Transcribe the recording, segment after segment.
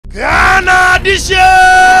tradition.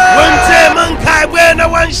 One time man kai when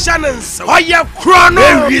one shannons. Why you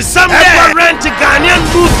chrono? We someday rent Ghanaian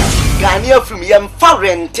book. Ghanaian from yam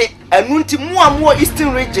foreign take and munti more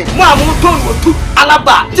eastern region. Mamuton to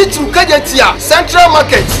Alaba. Titu Kajatia Central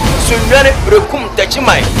Market. So run Brukum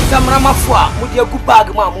Tachimai. Samramafua with your good bag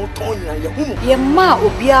Mamutonia. Yama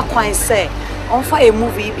Obia Quine say on for a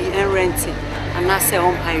movie be and renting and I say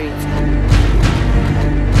on pirate.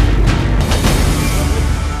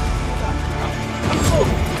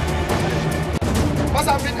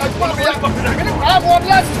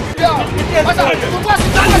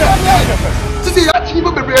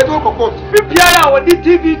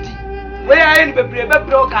 DVD. Where I am the brave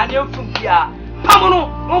broke and you from here.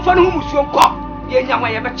 Pamono, no for whom you come. Yama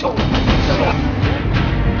Yabacho.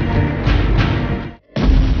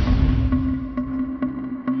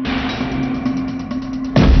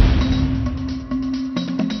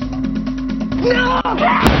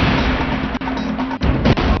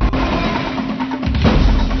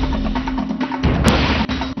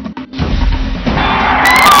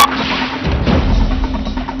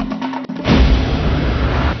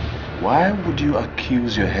 Why would you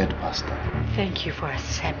accuse your headmaster? Thank you for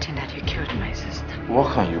accepting that you killed my sister.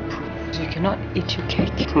 What can you prove? You cannot eat your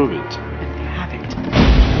cake. Prove it. Have it.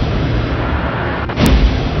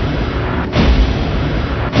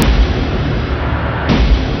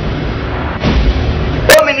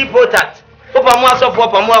 So many protect. Papa Mwaso for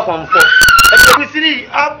Pamwa Comfort. We see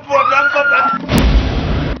up for Papa.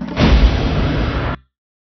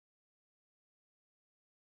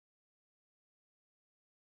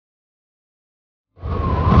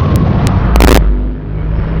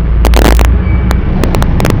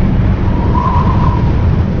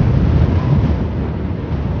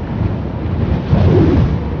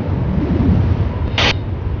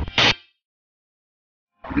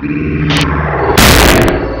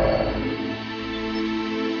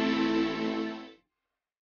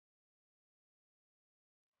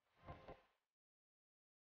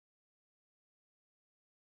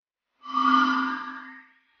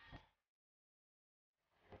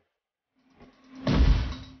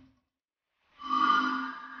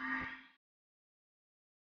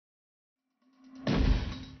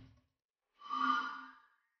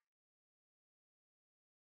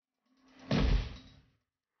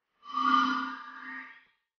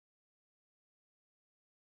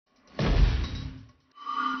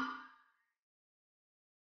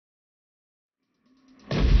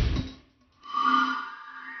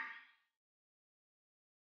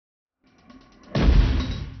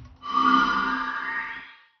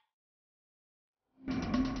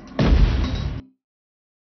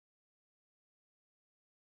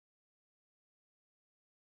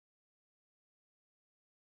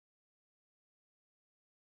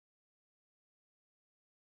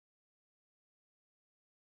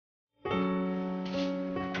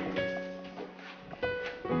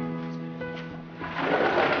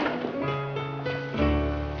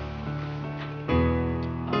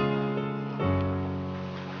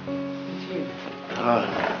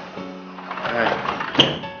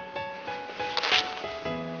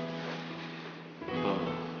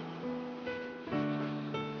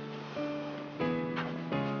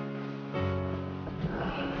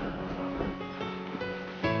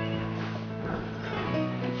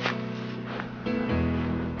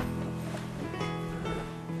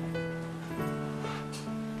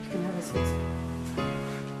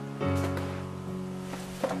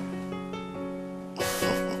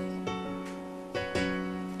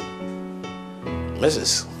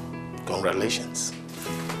 Mrs., congratulations.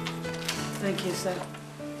 Thank you, sir.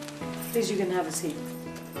 Please, you can have a seat.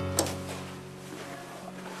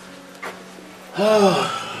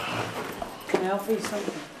 Can I offer you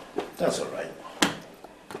something? That's all right.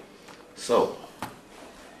 So,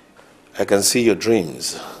 I can see your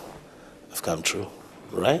dreams have come true,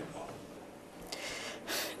 right?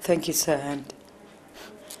 Thank you, sir. And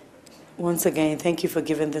once again, thank you for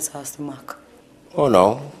giving this house to Mark. Oh,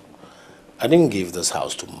 no. I didn't give this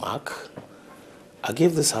house to Mark. I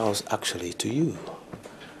gave this house actually to you.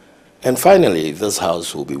 And finally, this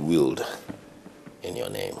house will be willed in your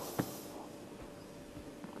name.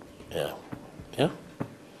 Yeah. Yeah?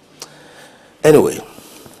 Anyway,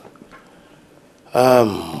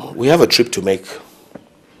 we have a trip to make.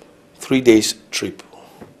 3 days trip.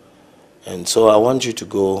 And so I want you to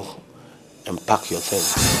go and pack your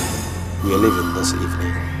things. We are leaving this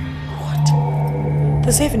evening. What?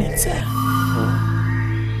 This evening, sir?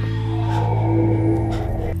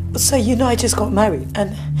 Sir, you know I just got married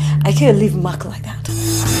and I can't leave Mark like that.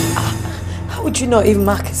 How would you know if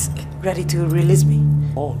Mark is ready to release me?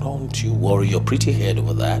 Oh, don't you worry your pretty head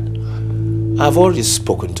over that. I've already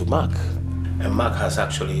spoken to Mark. And Mark has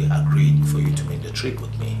actually agreed for you to make the trip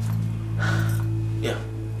with me. Yeah.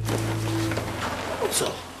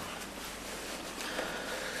 So,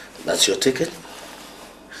 that's your ticket.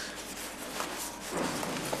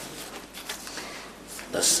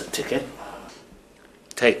 That's the ticket.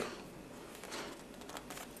 Take.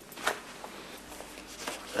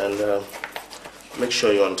 And make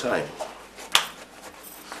sure you're on time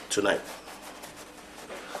tonight.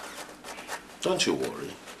 Don't you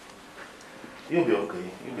worry. You'll be okay.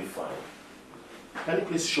 You'll be fine. Can you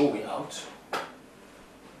please show me out?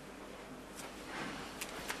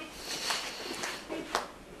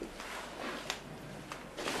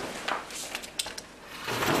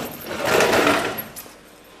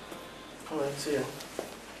 All right, see you.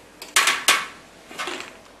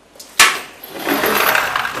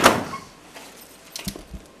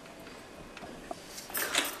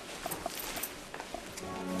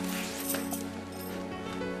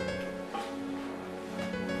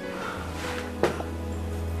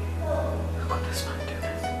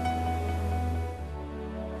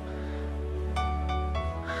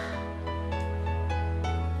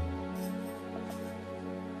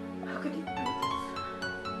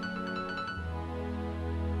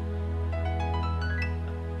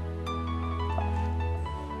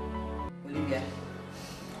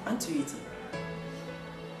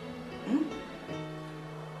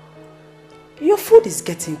 Your food is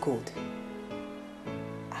getting cold.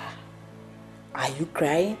 Are you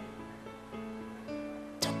crying?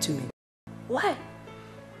 Talk to me. Why?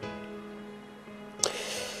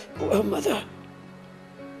 Well, Mother,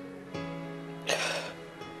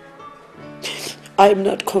 I'm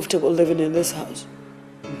not comfortable living in this house.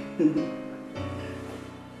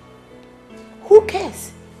 Who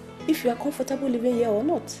cares if you are comfortable living here or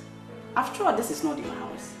not? After all, this is not your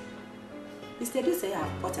house. Instead, you say I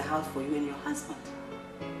have bought a house for you and your husband.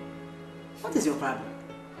 What is your problem?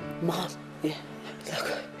 Mom, yeah,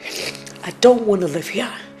 look, I don't want to live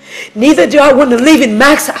here. Neither do I want to live in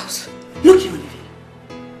Mac's house. Look, you Olivia.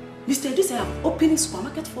 Mr. Edu said I'm opening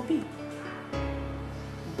supermarket for me.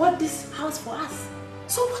 Bought this house for us.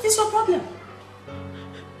 So what is your problem?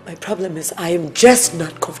 My problem is I am just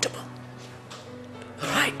not comfortable.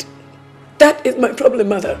 Right? That is my problem,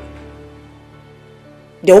 Mother.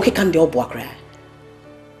 The okay can the boakra.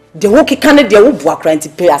 The okay can the boakra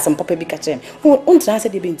and pay as some papa be catch him. Who won't answer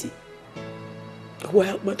the binti?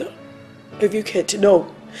 Well, Mother, if you care to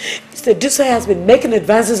know, Mr. Dusa has been making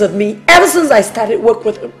advances on me ever since I started work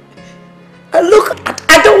with him. I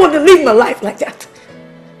don't want to live my life like that.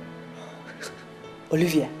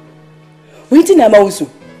 Olivia, waiting Amausu.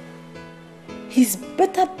 He's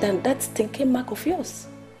better than that stinking mark of yours.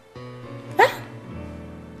 Huh?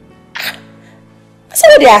 So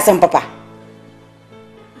what they are some papa?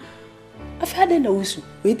 I've had an Ausu.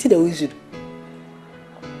 Waiting Ausu.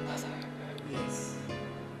 Yes.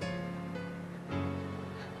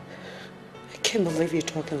 I can't believe you're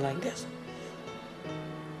talking like this.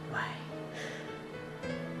 Why?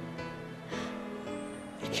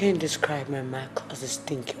 You can't describe my Mac as a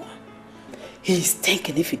stinky one. He's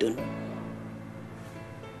stinking if you don't know.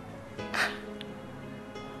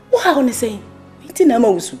 What are you saying? Waiting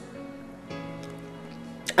Amausu.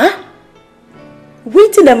 Huh?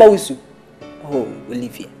 Waiting Amausu. Oh,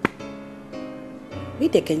 Olivia. We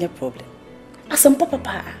the Kenya problem. Asam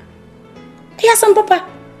papa. Hey, asam papa.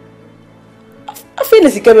 I feel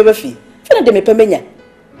as if I never feel. Feel that me pemenya.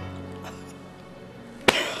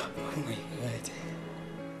 Oh my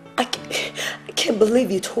God. I can't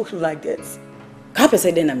believe you're talking like this. Can't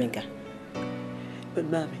say then, Aminka. But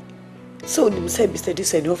mommy, so you say Mr.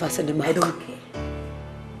 This and over send him. I don't care.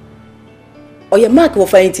 Or your mark will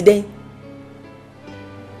find today.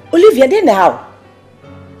 Olivia, then how?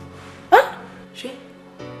 Huh?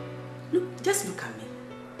 Look, just look at me.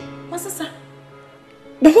 What's that?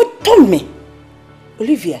 No, what told me?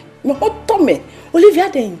 Olivia, no, what told me? Olivia,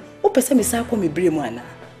 then, what person is I call me Brimwana?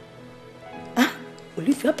 Huh?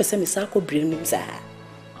 Olivia, person is I call Brimsa.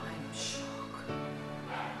 I'm shocked.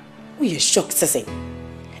 Oh, you're shocked, Sassy.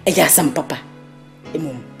 And yes, some papa. A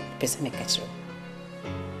mum, person make catch you.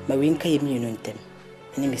 My winka, you know them.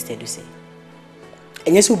 And you Mr. Duce.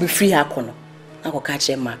 And yes, we'll be free. I will catch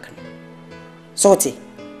a mark. Salty.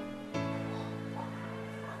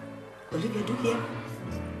 Olivia, do here.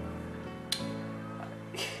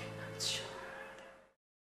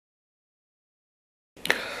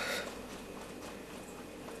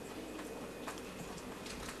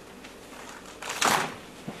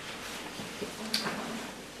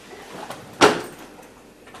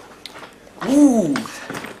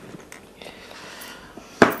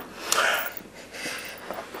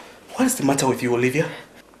 What is the matter with you, Olivia?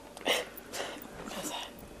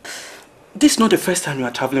 This is not the first time you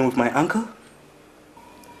are traveling with my uncle.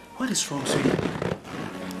 What is wrong, sweetie?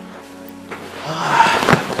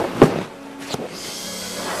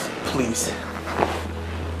 Please,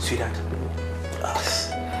 sweetheart.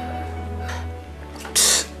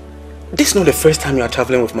 This is not the first time you are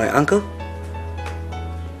traveling with my uncle.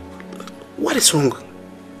 What is wrong?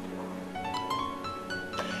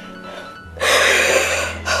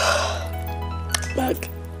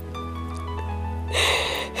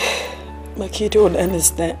 Mark, you don't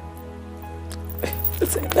understand.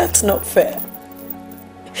 That's not fair.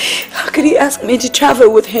 How could he ask me to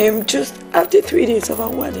travel with him just after 3 days of our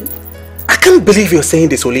wedding? I can't believe you're saying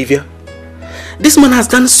this, Olivia. This man has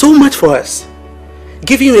done so much for us.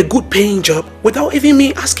 Giving you a good paying job without even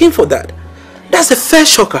me asking for that. That's a fair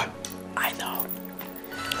shocker. I know.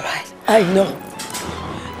 Right? I know.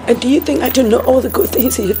 And do you think I don't know all the good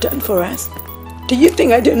things you've done for us? Do you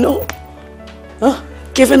think I don't know? Huh?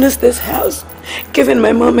 Giving us this house. Giving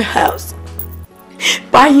my mom a house.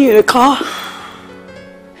 Buying you a car.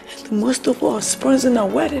 And the most of all, sponsoring our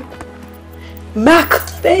wedding. Mark,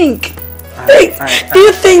 think. Do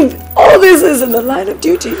you think all this is in the line of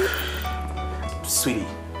duty? Sweetie,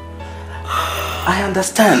 I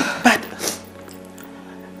understand, but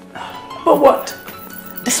what?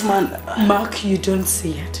 This man... Mark, you don't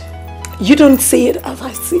see it. You don't see it as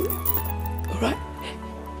I see it. Alright?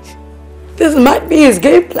 This might be his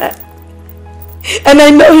game plan. And I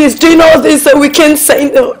know he's doing all this so we can say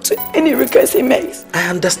no to any request he makes. I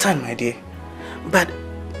understand, my dear. But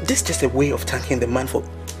this is just a way of thanking the man for,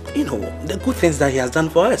 you know, the good things that he has done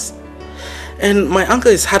for us. And my uncle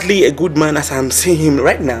is hardly a good man as I'm seeing him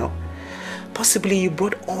right now. Possibly you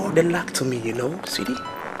brought all the luck to me, you know, sweetie.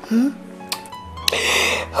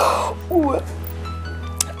 Well,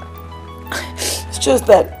 it's just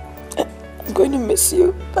that I'm going to miss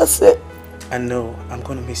you. That's it. I know, I'm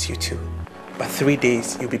going to miss you too. But 3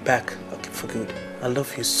 days, you'll be back for good. I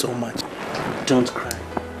love you so much. Don't cry.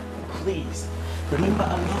 Please. Remember,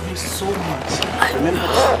 I love you so much. Remember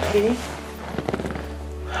that, okay?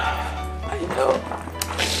 I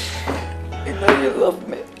know you love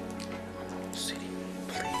me. Sweetie,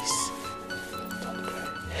 please. Don't cry.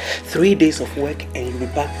 3 days of work and you'll be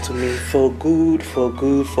back to me for good,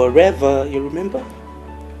 forever. You remember?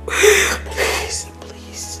 Please,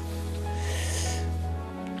 please.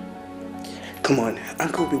 Come on,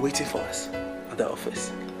 Uncle will be waiting for us at the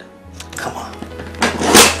office. Come on.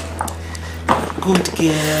 Good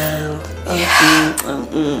girl.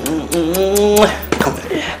 Come on.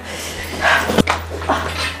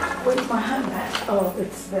 Where's my handbag? Oh,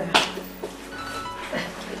 it's there.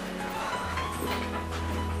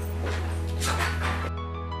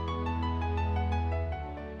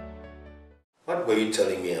 What were you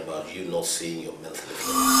telling me about you not seeing your monthly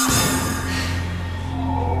fee?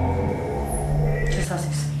 Just as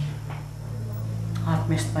you say, I've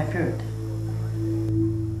missed my period.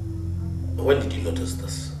 When did you notice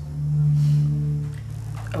this?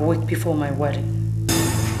 A week before my wedding.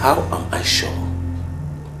 How am I sure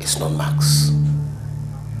it's not Max?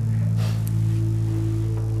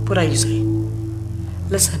 What are you saying?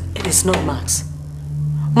 Listen, it is not Max.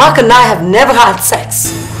 Mark and I have never had sex.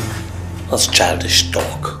 That's childish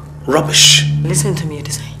talk. Rubbish. Listen to me,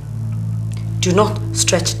 Edison. Do not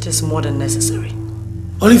stretch this more than necessary.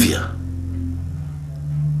 Olivia,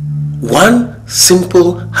 one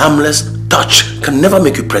simple, harmless touch can never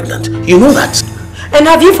make you pregnant. You know that. And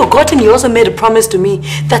have you forgotten you also made a promise to me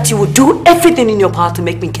that you would do everything in your power to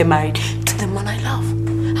make me get married to the man I love?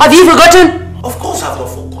 Have you forgotten? Of course I've not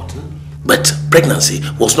forgotten. But pregnancy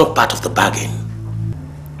was not part of the bargain.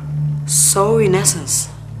 So in essence,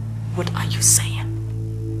 what are you saying?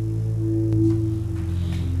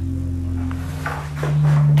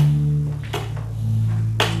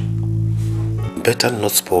 Better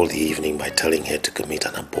not spoil the evening by telling her to commit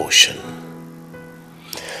an abortion.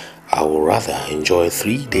 I would rather enjoy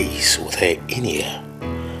 3 days with her in here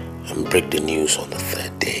and break the news on the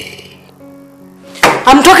 3rd day.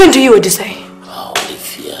 I'm talking to you, Odyssey. Oh,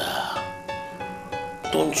 Olivia,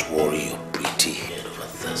 don't worry your pretty head over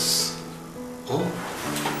this.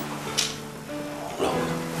 No,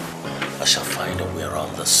 I shall find a way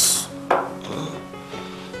around this.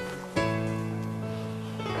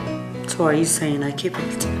 So are you saying I keep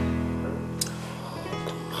it?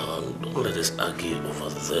 Come on, don't let us argue over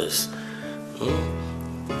this.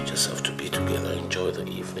 We just have to be together, enjoy the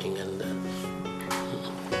evening, and then...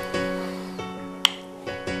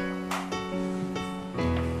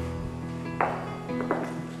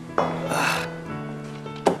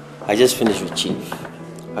 I just finished with Chief.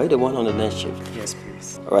 I Are you the one on the night shift? Yes,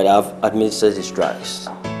 please. Alright, I've administered his drugs.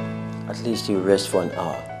 At least he'll rest for an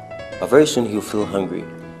hour. But very soon he'll feel hungry.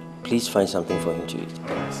 Please find something for him to eat.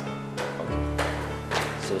 Yes.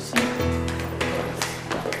 So see you.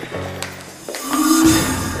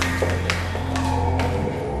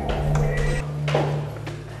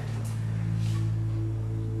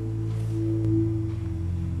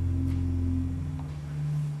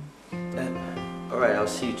 Alright, I'll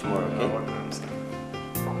see you tomorrow, okay?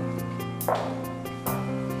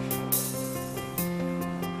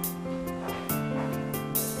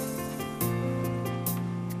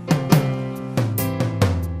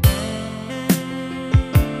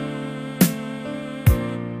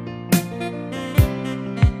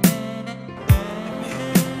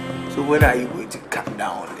 So when are you going to cut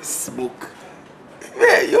down on the smoke?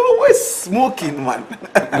 Man, you're always smoking, man.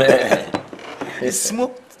 Man. You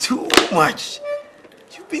smoke too much.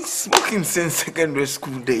 You've been smoking since secondary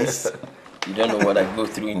school days. You don't know what I go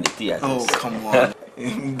through in the theaters. Oh, come on.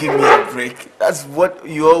 Give me a break. That's what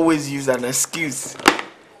you always use an excuse.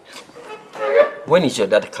 When is your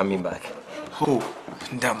dad coming back? Oh,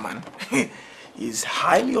 that man. He's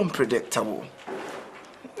highly unpredictable.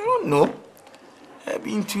 I don't know.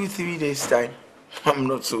 Maybe in 2-3 days' time. I'm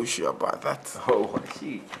not so sure about that. Oh, I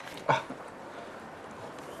see.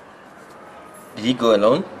 Did he go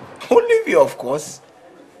alone? Olivia, of course.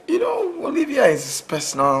 You know, Olivia is his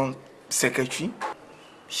personal secretary.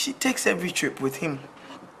 She takes every trip with him.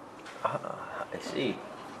 I see.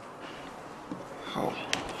 Oh.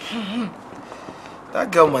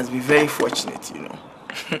 That girl must be very fortunate, you know.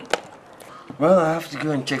 Well, I have to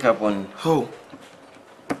go and check up on Who?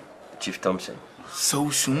 Chief Thompson. So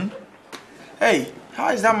soon? Hey, how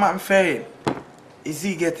is that man faring? Is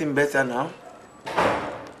he getting better now?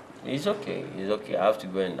 He's okay. He's okay. I have to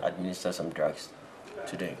go and administer some drugs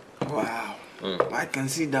today. Wow. I can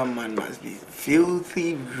see that man must be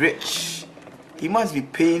filthy rich. He must be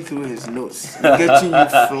paying through his nose, getting you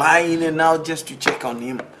flying in and out just to check on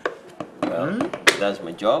him. Well, that's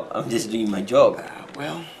my job. I'm just doing my job.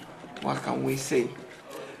 Well, what can we say?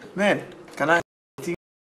 Man, can I...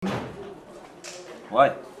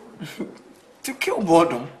 Why? To kill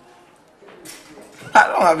boredom. I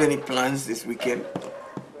don't have any plans this weekend.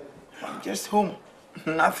 I'm just home.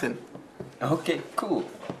 Nothing. Okay, cool.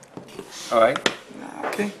 Alright.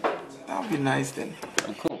 Okay, that'll be nice then.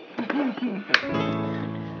 I'm cool.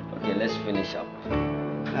 Okay, let's finish up.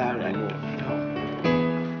 Alright.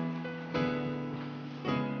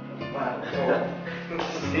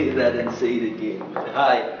 Say that and say it again.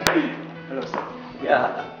 Hi. Hello, sir.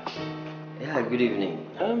 Yeah. Yeah, good evening.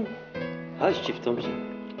 How's Chief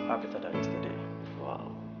Thompson? Better than yesterday.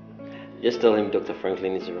 Wow. Just tell him Dr.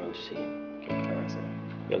 Franklin is around to see him. Alright, sir.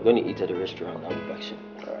 We are going to eat at the restaurant. I'll be back soon.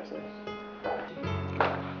 Alright, sir.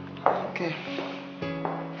 Okay.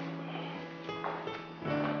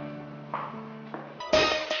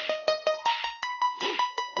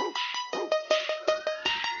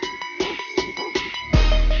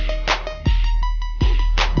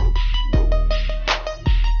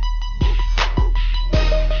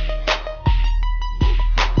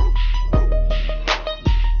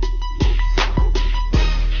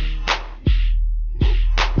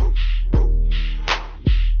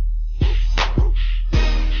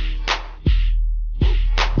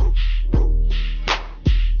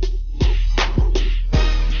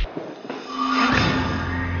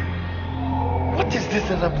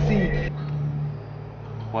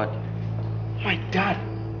 What? My dad.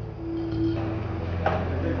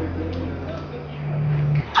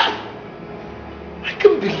 I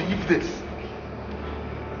can't believe this.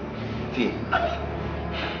 V, I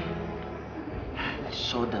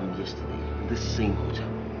saw them yesterday in this same hotel.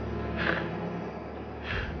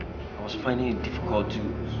 I was finding it difficult to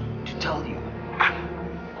tell you.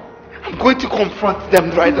 I'm going to confront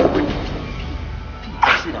them right away. V,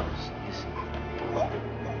 sit down. Listen.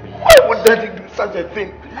 Why would daddy do such a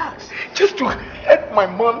thing? Relax. Just to hurt my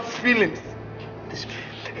mom's feelings. This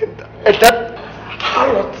And that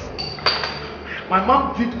harlot. My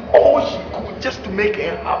mom did all she could just to make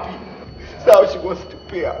her happy. This is how she wants to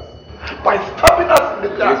pay us. By stabbing us in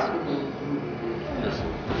the dark. Listen.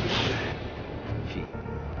 V,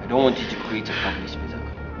 I don't want you to create a public spectacle.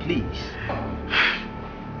 Please.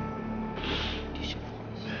 Reduce your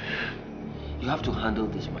voice. You have to handle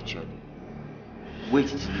this maturely. Wait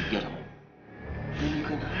till you get home. Then you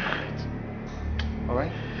can handle it.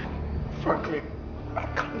 Alright? Franklin, I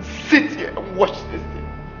can't sit here and watch this thing.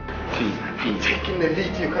 P. Taking the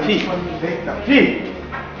lead, you can P. join me later. P.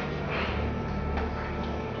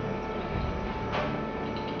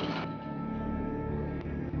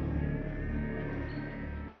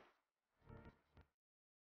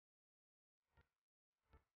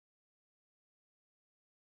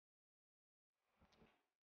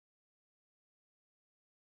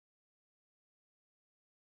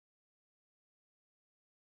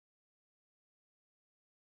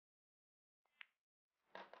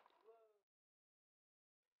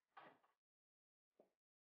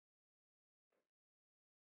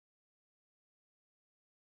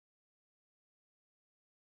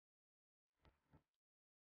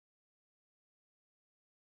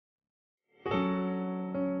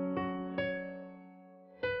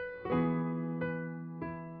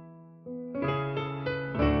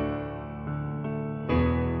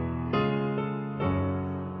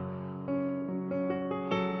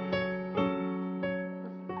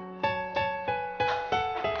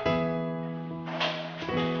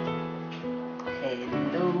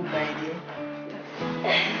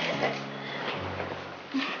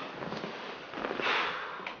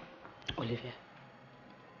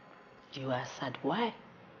 You are sad. Why?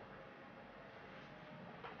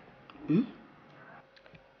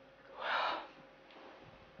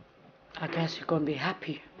 I guess you're gonna be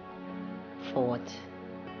happy. For what?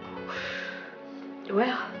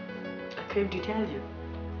 Well, I came to tell you.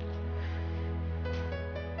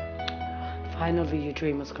 Finally, your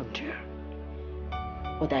dream has come true.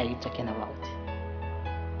 What are you talking about?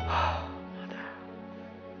 Mother.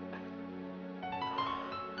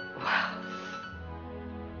 Well,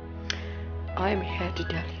 I'm here to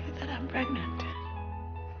tell you that I'm pregnant.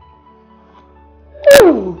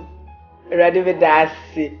 Ooh! Ready with that?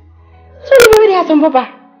 So you already have some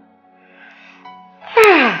papa?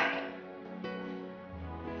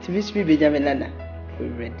 To miss me, Benjamin Nana.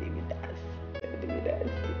 Ready with that? Ready with that?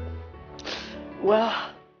 Well,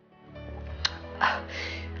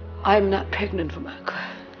 I'm not pregnant for Mark.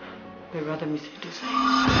 Or rather, me say to say.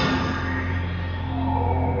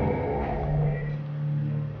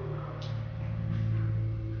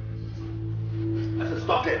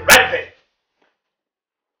 Stop it right there.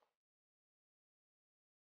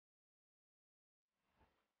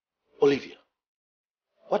 Olivia,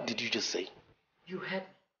 what did you just say? You heard me.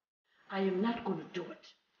 I am not going to do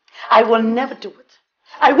it. I will never do it.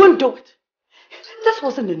 I won't do it. This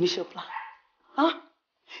wasn't the initial plan. Huh?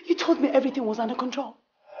 You told me everything was under control.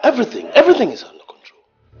 Everything is under control.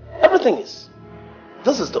 Everything is.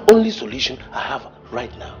 This is the only solution I have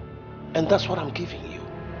right now. And that's what I'm giving you.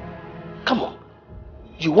 Come on.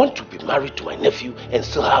 You want to be married to my nephew and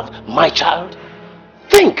still have my child?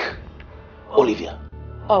 Think, Olivia.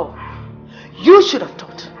 Oh, you should have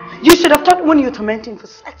thought. You should have thought when you were tormenting for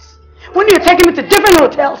sex. When you were taking me to different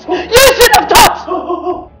hotels. You should have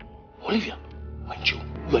thought. Olivia, mind you,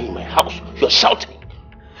 are in my house. You're shouting.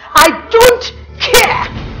 I don't care.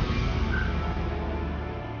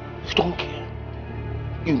 You don't care?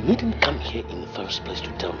 You needn't come here in the first place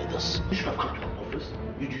to tell me this. You should have come to the office.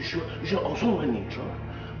 You should also run in trouble.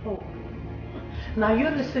 Oh. Now you're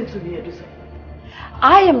listening to me, Edison.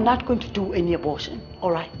 I am not going to do any abortion,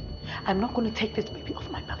 alright? I'm not going to take this baby off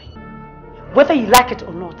my belly. Whether you like it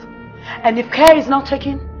or not. And if care is not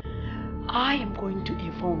taken, I am going to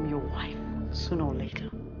inform your wife sooner or later.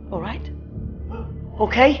 Alright?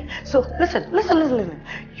 Okay? So listen.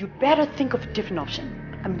 You better think of a different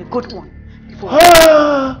option. I mean a good one.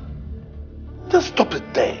 Just stop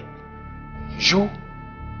it there.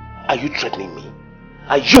 Are you threatening me?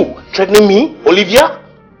 Are you threatening me, Olivia?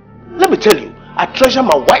 Let me tell you, I treasure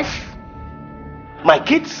my wife, my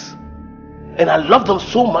kids, and I love them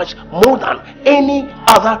so much more than any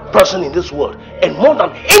other person in this world, and more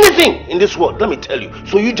than anything in this world, let me tell you.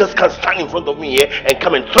 So you just can't stand in front of me here and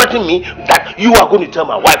come and threaten me that you are going to tell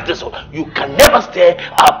my wife this or you can never stir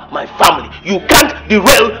up my family. You can't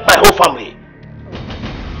derail my whole family.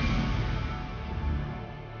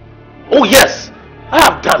 Oh yes, I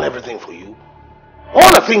have done everything for you.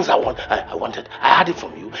 All the things I wanted, I had it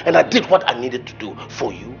from you, and I did what I needed to do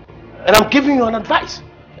for you. And I'm giving you an advice.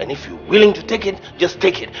 And if you're willing to take it, just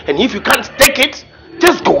take it. And if you can't take it,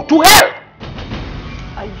 just go to hell.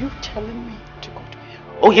 Are you telling me to go to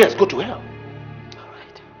hell? Oh yes, go to hell.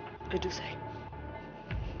 Alright, I do say.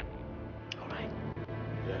 Alright.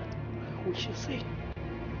 Yeah. We shall see.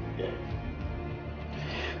 Yeah.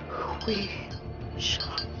 We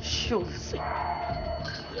shall surely see.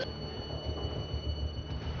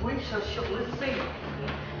 We shall surely see.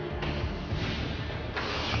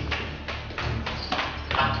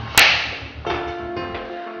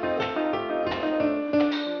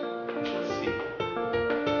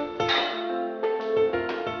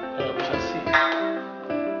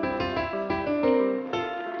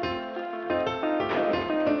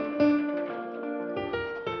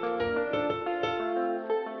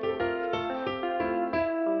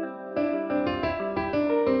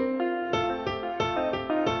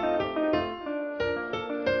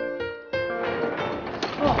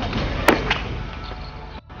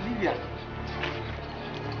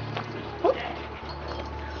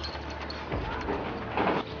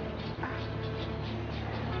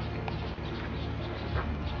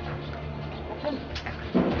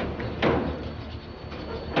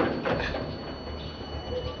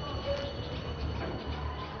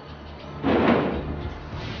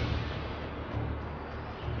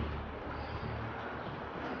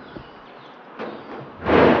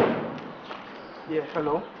 Yeah,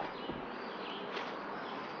 hello.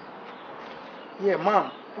 Yeah,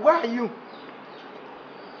 Mom, where are you?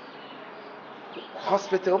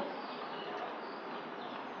 Hospital?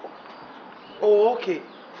 Oh, okay,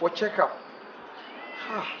 for checkup.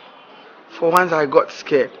 For once I got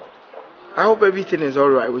scared. I hope everything is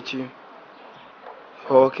alright with you.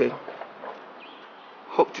 Oh, okay.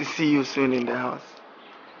 Hope to see you soon in the house.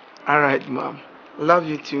 Alright, Mom. Love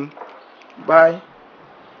you too. Bye.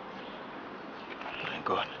 My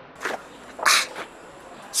God.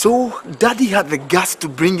 So, Daddy had the guts to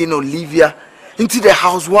bring in Olivia into the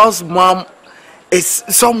house whilst Mom is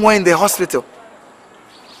somewhere in the hospital.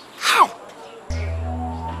 How?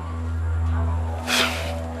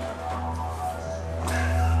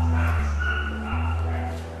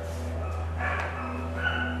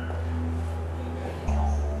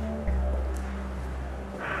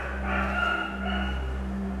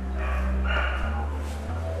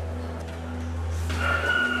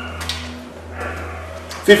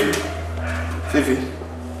 Fifi. Fifi.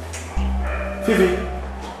 Fifi.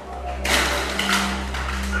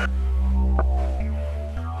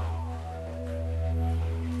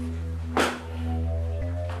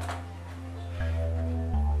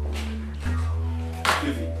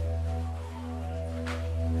 Fifi.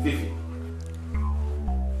 Fifi.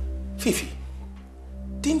 Fifi.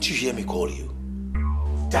 Didn't you hear me call you?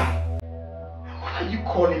 Dad, what are you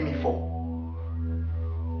calling me for?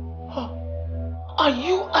 Are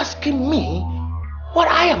you asking me what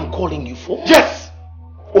I am calling you for? Yes!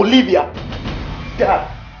 Olivia! Dad,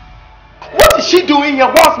 what is she doing here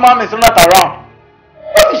whilst Mom is not around?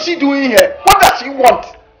 What is she doing here? What does she want?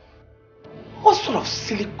 What sort of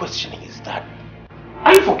silly questioning is that?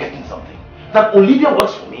 Are you forgetting something? That Olivia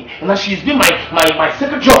works for me and that she's been my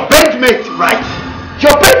secretary. Your bedmate, right?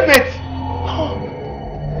 Your bedmate! Oh,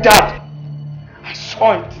 Dad, I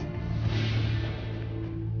saw it.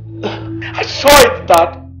 I saw it,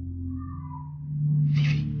 Dad.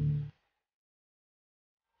 Fifi,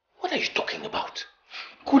 what are you talking about?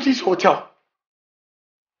 Cootie's Hotel.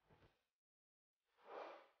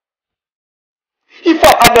 In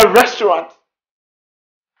fact, at the restaurant,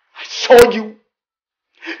 I saw you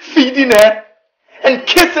feeding her and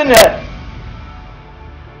kissing her.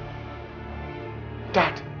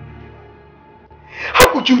 Dad,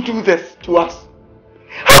 how could you do this to us?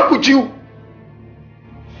 How could you?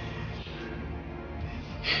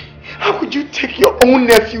 How could you take your own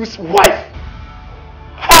nephew's wife?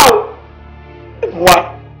 How? And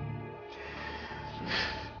why?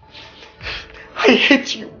 I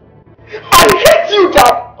hate you. I hate you,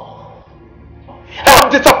 Dad. I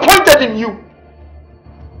am disappointed in you.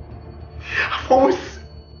 I've always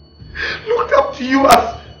looked up to you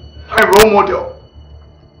as my role model.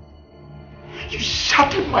 You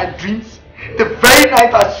shattered my dreams the very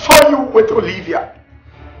night I saw you with Olivia.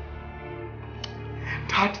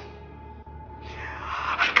 Dad,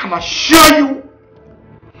 I can assure you,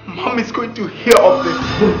 Mom is going to hear of this.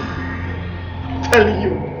 I'm telling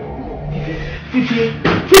you. Fifi!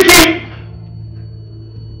 Fifi!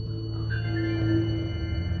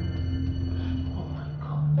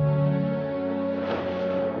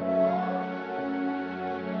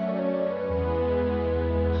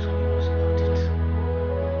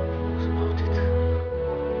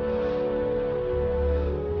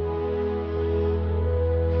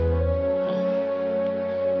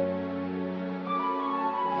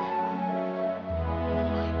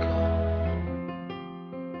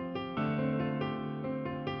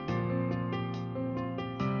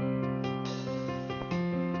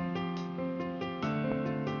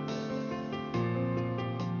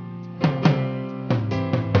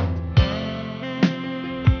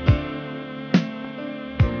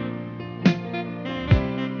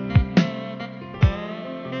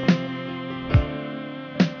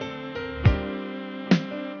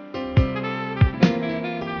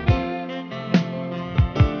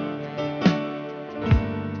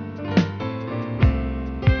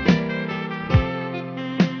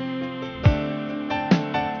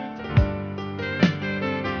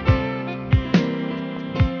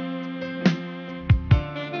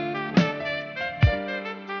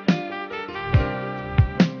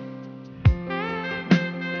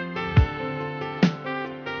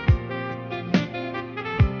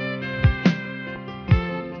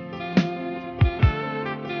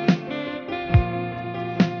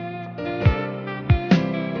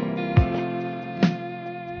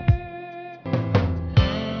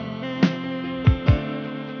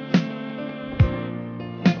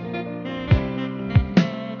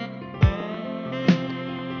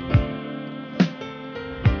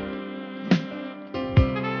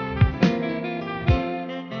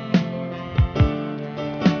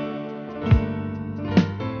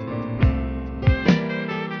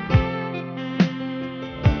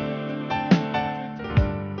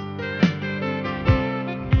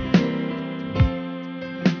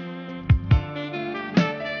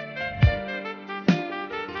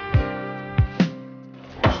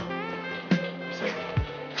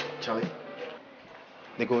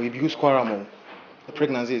 go. If you square, the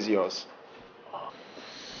pregnancy is yours.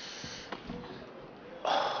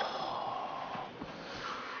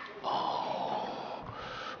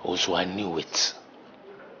 Also, I knew it.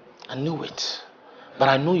 I knew it. But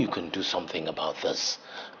I know you can do something about this.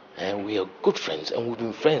 And we are good friends, and we've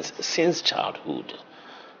been friends since childhood.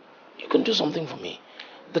 You can do something for me.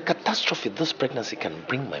 The catastrophe this pregnancy can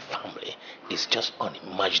bring my family is just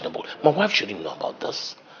unimaginable. My wife shouldn't know about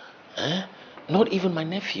this. Not even my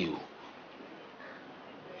nephew.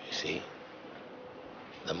 You see,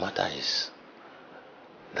 the matter is,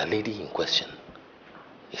 the lady in question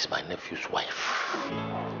is my nephew's wife.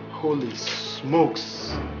 Holy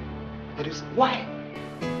smokes. It is... Why?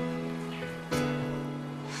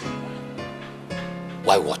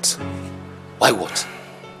 Why what? Why what?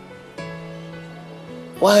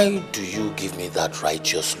 Why do you give me that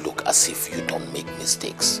righteous look as if you don't make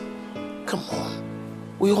mistakes? Come on,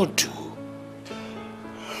 we all do.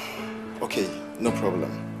 Okay, no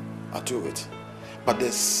problem. I'll do it. But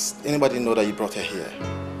does anybody know that you brought her here?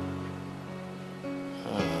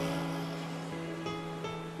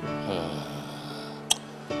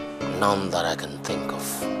 None that I can think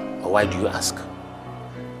of. Why do you ask?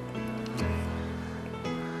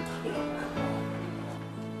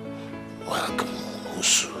 Well, come on,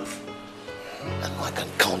 Usu. I know I can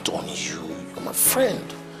count on you. You're my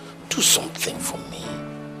friend. Do something for me.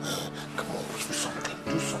 Come on, do something.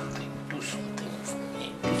 Do something. Do something for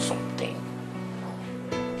me. Do something.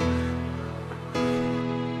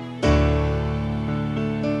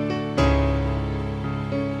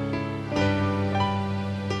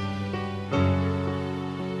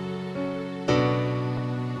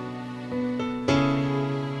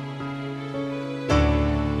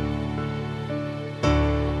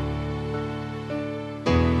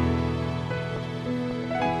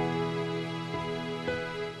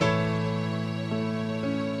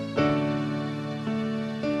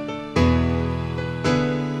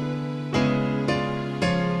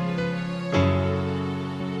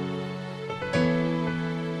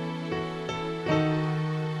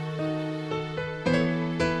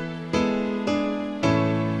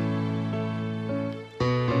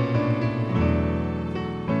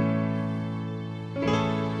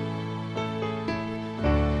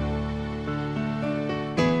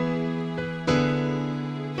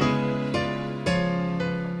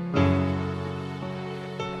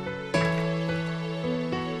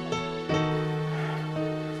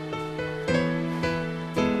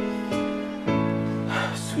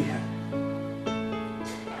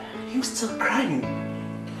 Still crying?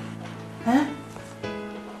 Huh?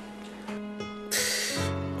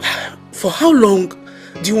 For how long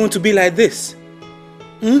do you want to be like this?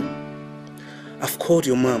 I've called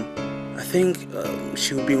your mom. I think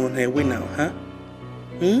she'll be on her way now, huh?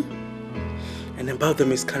 And about the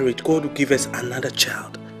miscarriage, God will give us another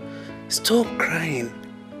child. Stop crying.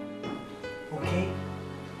 Okay?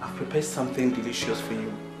 I've prepared something delicious for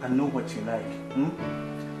you. I know what you like.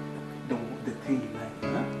 The thing you like,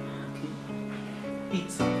 huh? Eat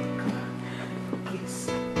something, come on. Please.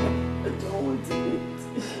 I don't want to eat.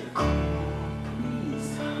 Come on, please.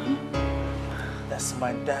 That's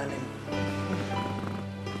my darling.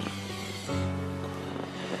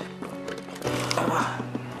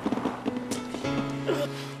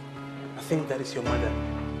 I think that is your mother.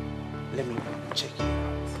 Let me check you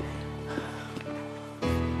out.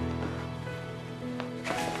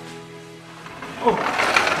 Oh,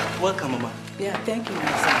 welcome, Mama. Yeah, thank you, my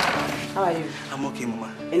son. How are you? I'm okay,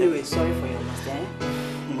 Mama. Anyway, sorry for your mistake.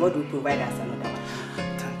 God will provide us another one.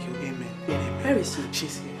 Thank you, amen. Yeah. Amen. Where is she?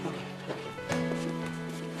 She's here.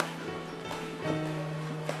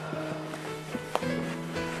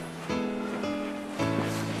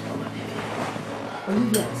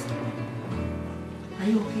 Olivia, are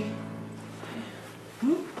you okay?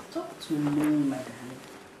 Talk to me, my darling.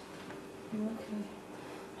 You okay?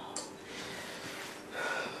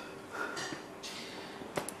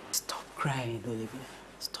 Stop crying, Olivia.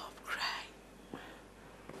 Stop crying.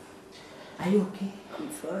 Are you okay? I'm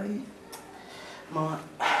fine. Mama,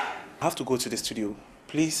 I have to go to the studio.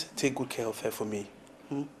 Please take good care of her for me.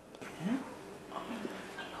 Yeah?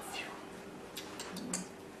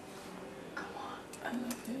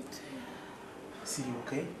 See you,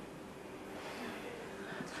 okay?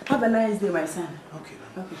 Have a nice day, my son. Okay.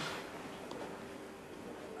 Okay.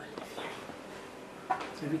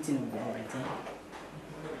 Everything will be alright,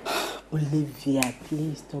 Olivia,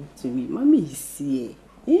 please talk to me. Mommy is here.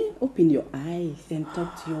 Open your eyes and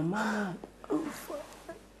talk to your mama.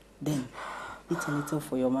 Then, eat a little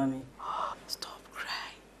for your mommy. Stop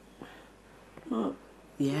crying.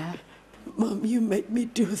 Yeah? Mom, you made me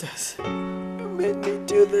do this. You made me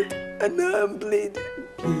do this, and now I'm bleeding.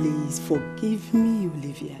 Please forgive me,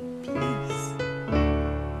 Olivia. Please.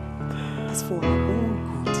 As for our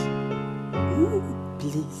own good.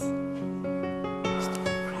 Please. Stop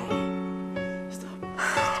crying. Stop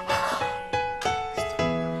crying.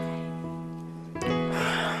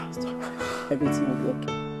 Stop crying. Everything will be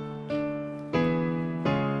okay.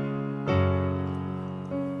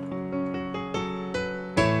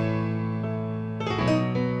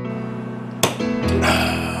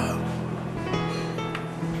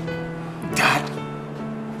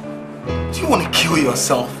 You want to kill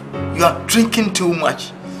yourself? You are drinking too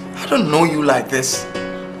much. I don't know you like this.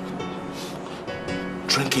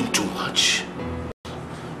 Drinking too much?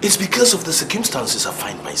 It's because of the circumstances I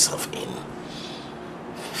find myself in.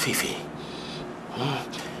 Fifi,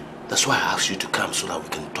 that's why I asked you to come so that we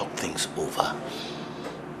can talk things over.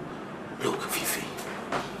 Look, Fifi,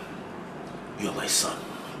 you're my son.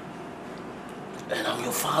 And I'm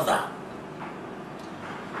your father.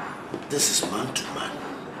 This is man to man.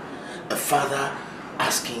 A father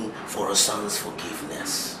asking for a son's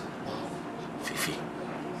forgiveness. Fifi,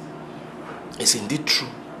 it's indeed true.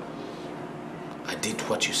 I did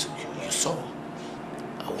what you saw.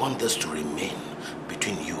 I want this to remain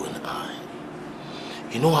between you and I.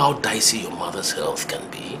 You know how dicey your mother's health can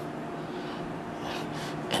be?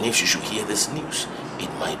 And if she should hear this news,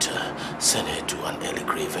 it might send her to an early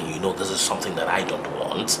grave. And you know this is something that I don't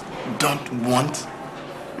want. Don't want?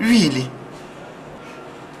 Really?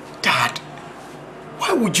 Dad,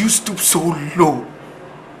 why would you stoop so low?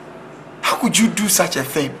 How could you do such a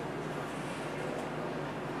thing?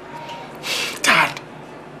 Dad,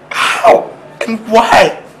 how and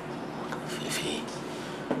why? Fifi,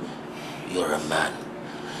 you're a man.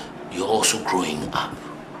 You're also growing up.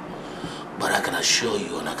 But I can assure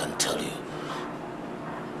you and I can tell you,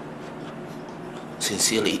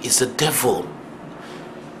 sincerely, it's the devil.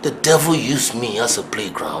 The devil used me as a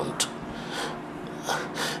playground.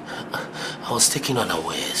 I was taken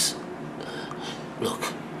unawares. Look,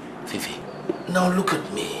 Fifi, now look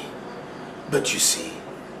at me. But you see,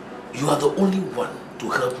 you are the only one to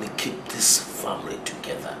help me keep this family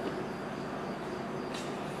together.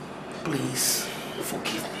 Please,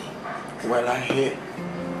 forgive me. Well, I hear.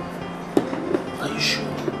 Are you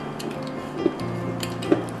sure?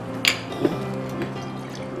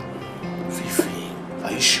 Fifi,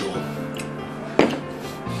 are you sure?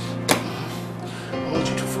 I want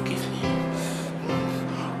you to forgive me.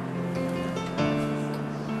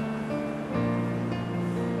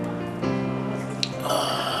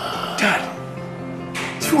 Dad,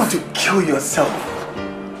 do you want to kill yourself?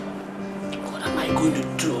 What am I going to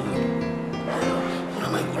do? What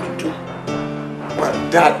am I going to do? Well,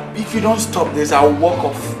 Dad, if you don't stop this, I'll walk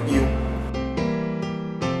off you.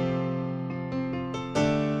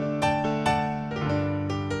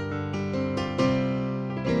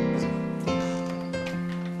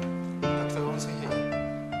 Dr. Wonsi here.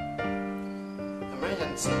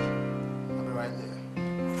 Emergency. I'll be right there.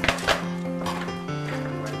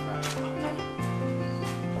 Right back.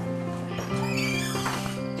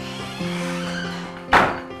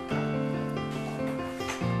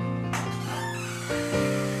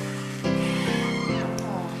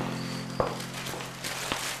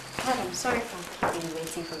 Madam, sorry for being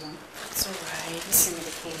waiting for long. It's alright. This is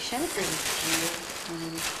medication. Thank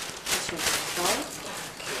you. This your result.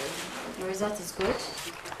 Okay. Your result is good.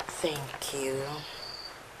 Thank you.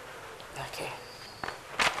 Okay.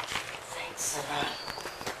 Thanks.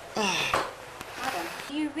 Madam,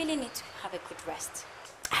 you really need to have a good rest.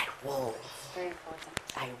 I will. It's very important.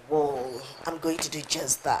 I will. I'm going to do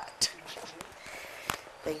just that.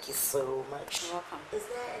 Thank you so much. You're welcome. Is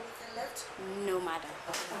there anything left? No, madam.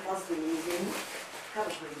 Must be leaving. Have a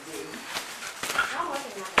great day. How are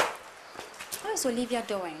you, madam? How is Olivia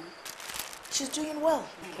doing? She's doing well.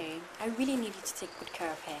 Okay. I really need you to take good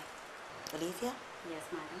care of her. Olivia? Yes,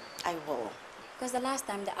 madam. I will. Because the last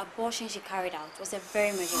time the abortion she carried out was a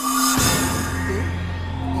very major one. Olivia?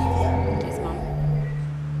 Yes, ma'am.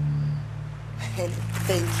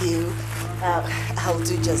 Thank you. I'll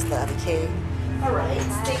do just that, okay? All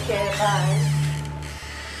right. Take care. Bye.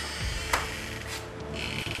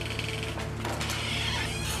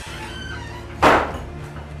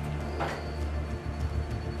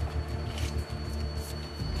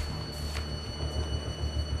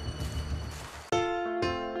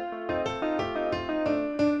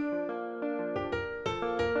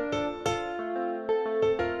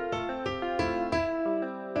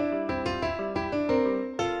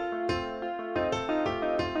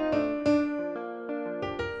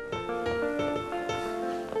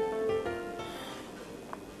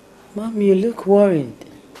 Mom, you look worried.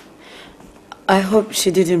 I hope she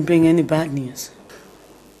didn't bring any bad news.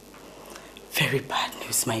 Very bad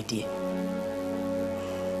news, my dear.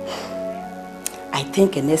 I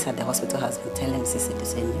think a nurse at the hospital has been telling Mrs.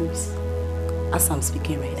 Eduse news. As I'm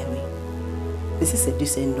speaking right away, Mrs.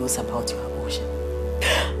 Eduse knows about your abortion.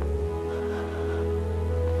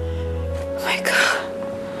 Oh my God.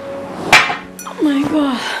 Oh my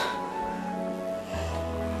God.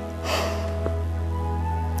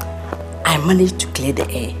 I managed to clear the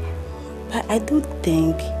air, but I don't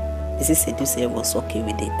think Mrs. Eduse was okay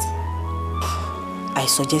with it. I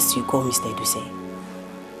suggest you call Mr. Eduse.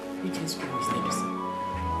 You just call Mr. Eduse.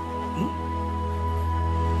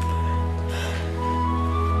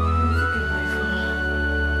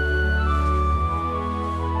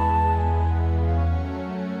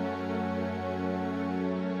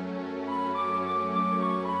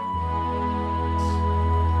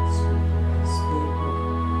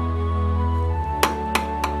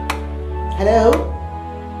 Hello?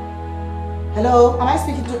 Hello? Am I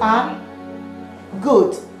speaking to Anne?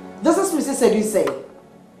 Good. This is Mrs. Eduse.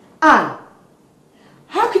 Anne,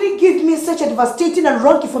 how can you give me such a devastating and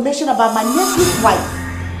wrong information about my nephew's wife?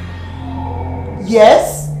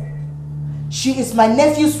 Yes? She is my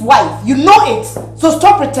nephew's wife. You know it. So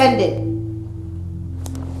stop pretending.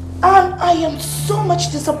 Anne, I am so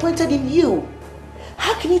much disappointed in you.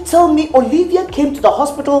 How can you tell me Olivia came to the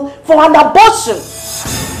hospital for an abortion?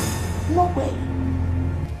 No way.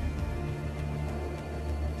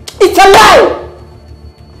 It's a lie!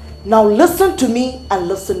 Now listen to me and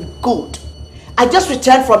listen good. I just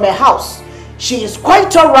returned from her house. She is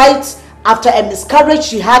quite alright after a miscarriage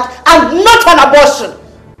she had and not an abortion.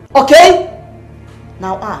 Okay?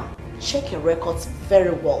 Now Anne, check your records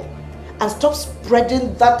very well and stop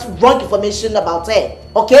spreading that wrong information about her.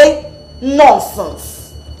 Okay? Nonsense.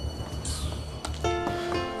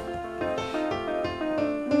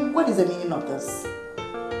 What is the meaning of this?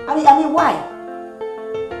 I mean, why?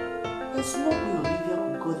 There's no way Olivia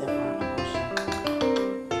could go there for an abortion.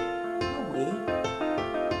 No way.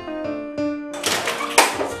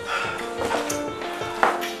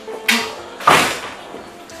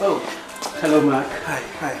 Oh, hello, Mark.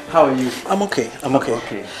 Hi. How are you? I'm okay.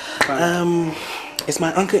 Okay. Is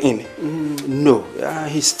my uncle in? No,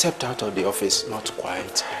 he stepped out of the office not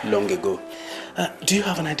quite long ago. Do you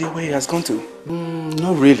have an idea where he has gone to?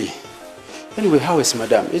 Not really. Anyway, how is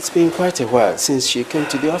Madame? It's been quite a while since she came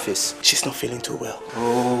to the office. She's not feeling too well.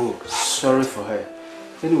 Oh, sorry for her.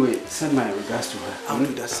 Anyway, send my regards to her. I'll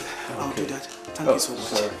do that, sir. Okay. I'll do that. Thank you so much.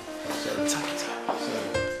 Sorry. Thank you, sir.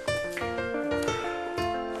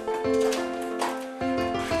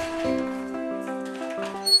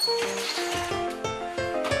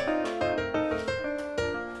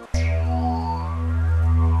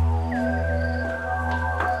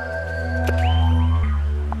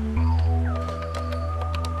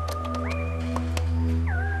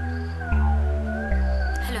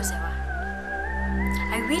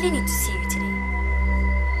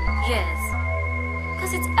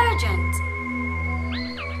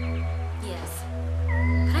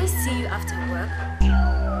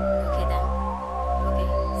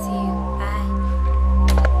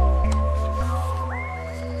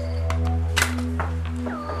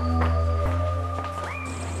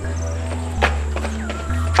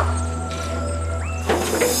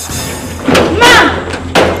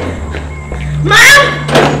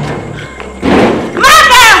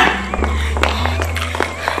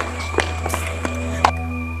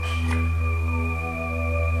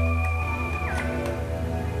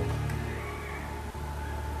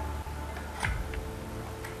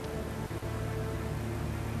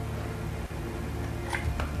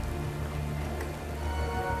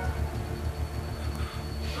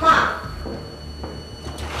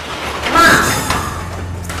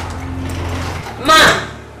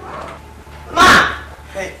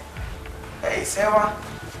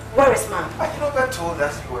 Where is Mom? I never told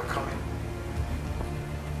us you were coming.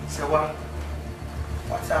 Sewa,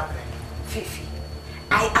 what's happening? Fifi,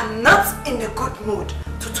 I am not in a good mood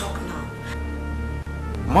to talk now.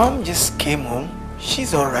 Mom just came home.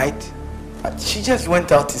 She's alright. She just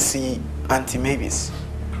went out to see Auntie Mavis.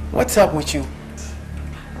 What's up with you?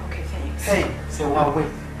 Okay, thanks. Hey, Sewa,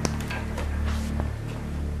 wait.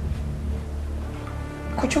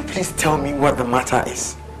 Could you please tell me what the matter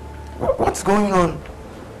is? What's going on?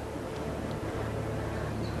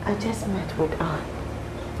 I just met with Anne.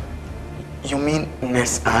 You mean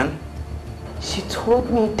Nurse Anne? She told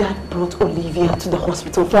me Dad brought Olivia to the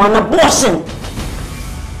hospital for an abortion.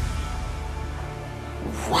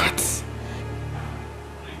 What?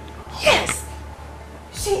 Yes.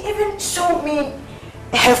 She even showed me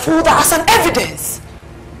her folder as an evidence.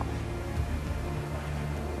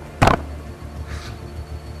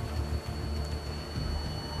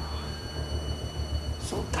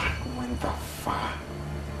 So that went that far.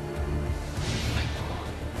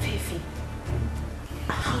 Fifi,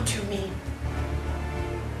 how do you mean?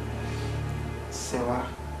 Sarah,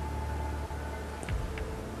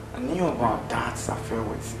 I knew about Dad's affair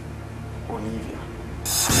with Olivia.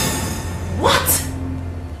 What?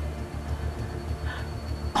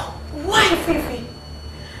 Why, Fifi?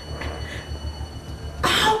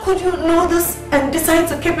 How could you know this and decide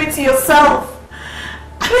to keep it to yourself?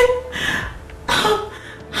 I mean,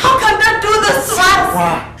 how can that do this to us? Sewa,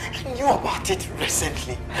 I knew about it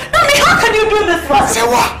recently. I mean, how can you do this to us?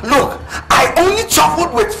 Sewa, look, I only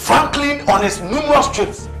traveled with Franklin on his numerous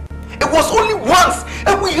trips. It was only once,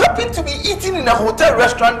 and we happened to be eating in a hotel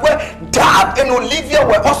restaurant where Dad and Olivia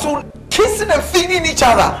were also kissing and feeding each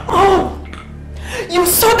other. Oh, you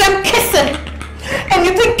saw them kissing, and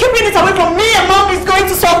you think keeping it away from me and Mom is going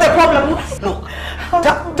to solve the problem? Look,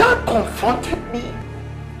 Dad confronted me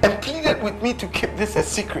and pleaded with me to keep this a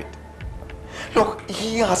secret. Look,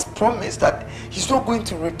 he has promised that he's not going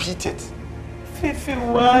to repeat it. Fifi,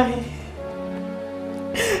 why?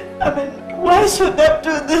 I mean, why should they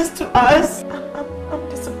do this to us? I'm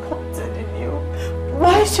disappointed in you.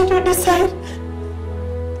 Why should you decide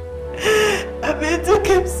to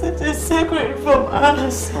keep such a secret from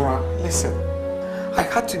us? Sarah, listen. I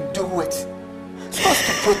had to do it so as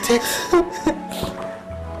to protect.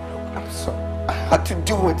 I'm sorry. I had to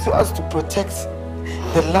do it so as to protect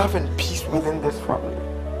the love and peace within this family.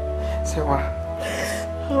 Sarah.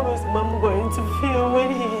 How is Mom going to feel when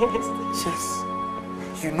he hears this?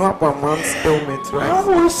 Yes. You know about Mom's ailment, right? How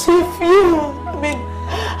will she feel? I mean,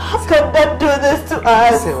 how can that do this to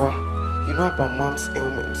us? Sarah, you know about Mom's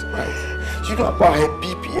ailment, right? You know about her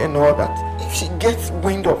BP and all that. If she gets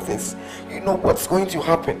wind of this, you know what's going to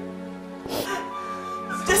happen.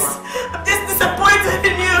 I'm just disappointed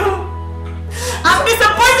in you. I'm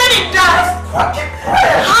disappointed in Dad. How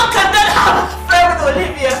can that have an affair with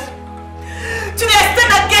Olivia? To the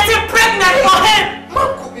extent of getting pregnant for him. Mom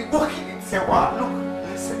could be walking in Sarah. Look.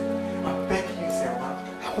 I'm begging you, Sarah.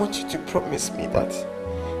 I want you to promise me that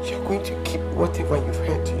you're going to keep whatever you've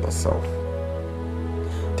heard to yourself.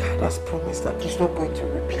 Dad has promised that he's not going to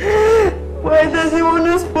repeat it. Why does he want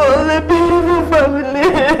to spoil the beautiful family?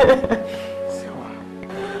 Sarah.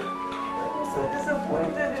 I'm so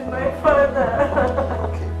disappointed in my father.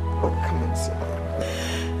 Okay, but come in, Sarah.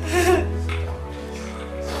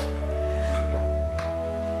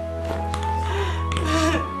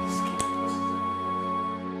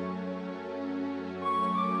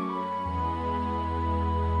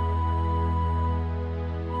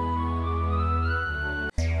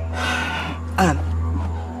 Anne,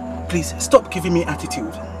 please stop giving me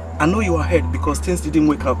attitude. I know you are hurt because things didn't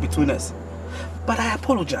work out between us. But I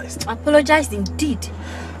apologized. Apologized indeed.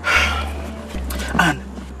 Anne,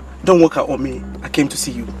 don't work out on me. I came to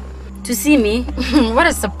see you. To see me? What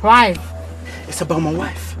a surprise. It's about my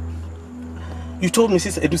wife. You told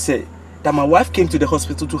Mrs. Eduse that my wife came to the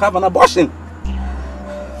hospital to have an abortion.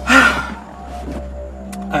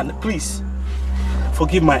 And please,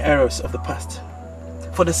 forgive my errors of the past.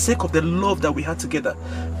 For the sake of the love that we had together,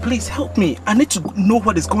 please help me. I need to know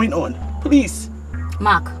what is going on. Please.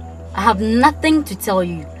 Mark, I have nothing to tell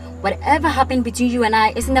you. Whatever happened between you and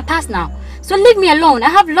I is in the past now. So leave me alone. I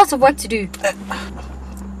have lots of work to do.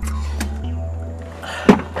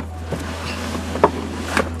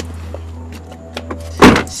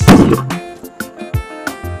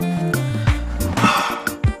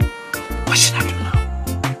 What should I do now?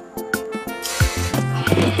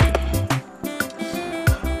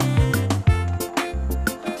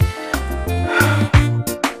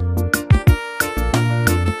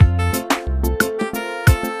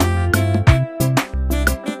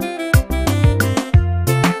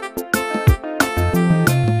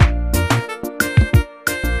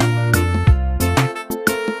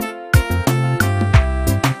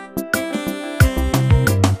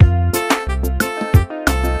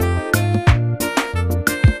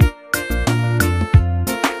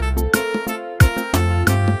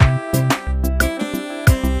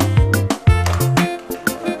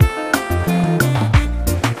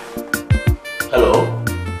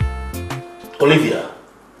 Olivia,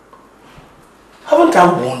 haven't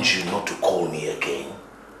I warned you not to call me again?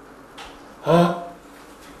 Huh?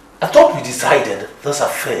 I thought we decided this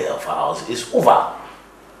affair of ours is over.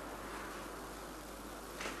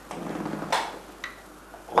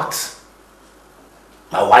 What?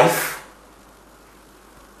 My wife?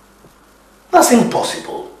 That's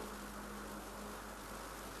impossible.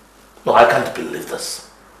 No, I can't believe this.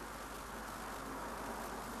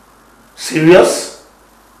 Serious?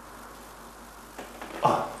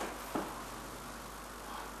 Ah.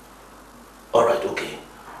 Alright, okay.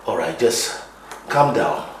 Alright, just calm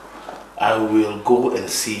down. I will go and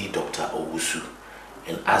see Dr. Owusu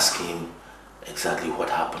and ask him exactly what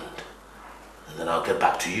happened. And then I'll get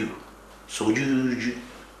back to you. So you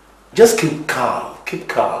just keep calm. Keep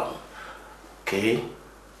calm. Okay?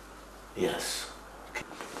 Yes. Okay.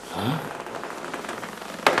 Huh?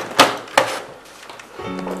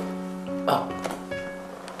 Oh.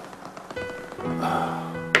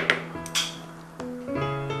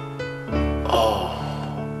 Oh.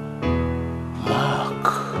 Mark.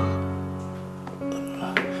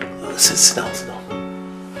 Sit down, sit down.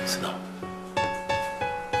 Sit down.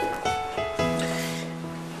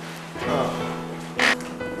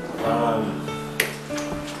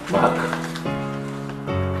 Mark.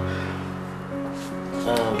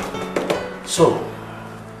 So,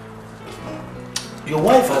 your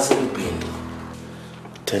wife hasn't been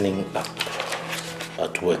turning up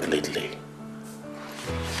at work lately.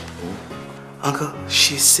 Uncle,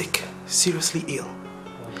 she's sick, seriously ill.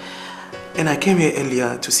 And I came here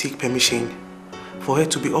earlier to seek permission for her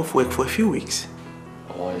to be off work for a few weeks.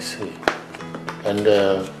 Oh, I see. And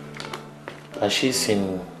has she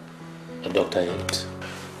seen a doctor yet?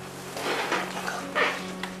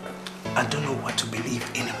 I don't know what to believe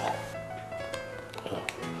anymore. Oh,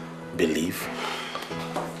 believe?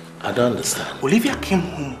 I don't understand. Olivia came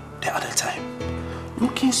home the other time,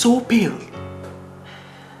 looking so pale,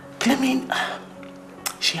 claiming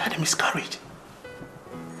she had a miscarriage.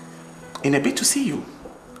 In a bid to see you,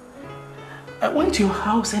 I went to your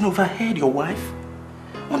house and overheard your wife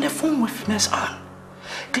on the phone with Nurse Ann,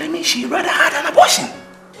 claiming she rather had an abortion.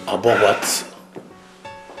 About what?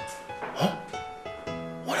 Huh?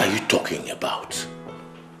 What are you talking about?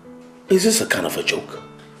 Is this a kind of a joke?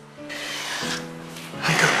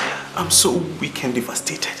 Uncle, I'm so weak and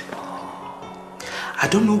devastated. I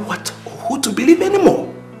don't know what or who to believe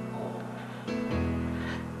anymore.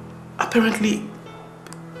 Apparently,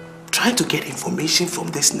 trying to get information from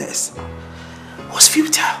this nurse was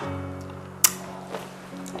futile.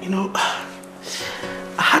 You know, I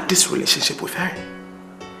had this relationship with her.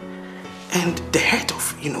 And the hurt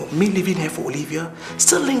of, me leaving her for Olivia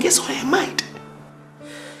still lingers on her mind.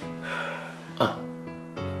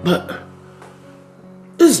 But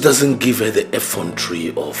this doesn't give her the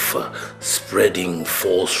effrontery of spreading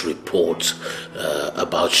false reports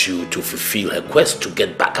about you to fulfill her quest to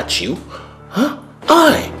get back at you. Huh?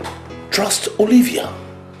 I trust Olivia.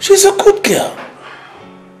 She's a good girl.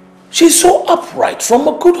 She's so upright from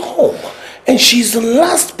a good home. And she's the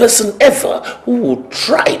last person ever who would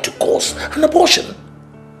try to cause an abortion.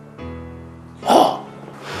 Oh.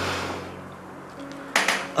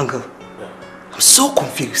 Uncle, I'm so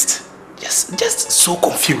confused. Just so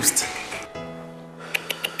confused.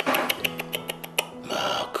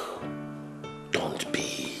 Mark, don't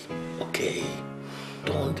be, okay?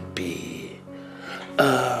 Don't be.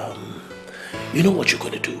 You know what you're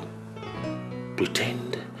going to do?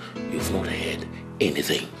 Pretend you've not heard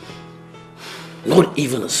anything. Not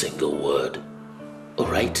even a single word.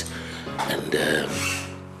 Alright? And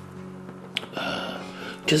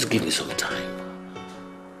just give me some time.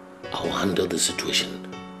 I'll handle the situation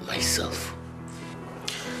myself.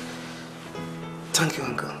 Thank you,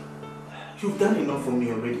 Uncle. You've done enough for me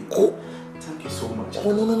already. Oh. Thank you so much.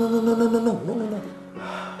 Oh, no.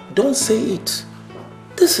 Don't say it.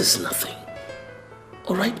 This is nothing.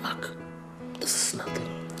 Alright, Mark? This is nothing.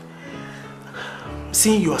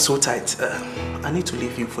 Seeing you are so tight, I need to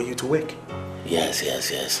leave you for you to work. Yes.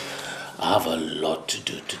 I have a lot to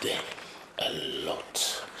do today. A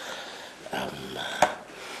lot.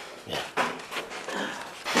 Yeah.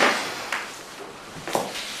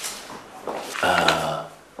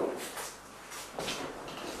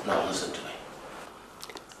 Now listen to me.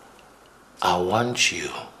 I want you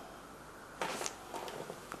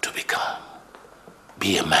to be calm.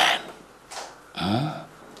 Be a man.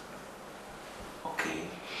 Okay.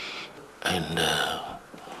 And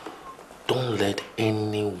don't let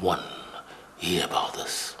anyone hear about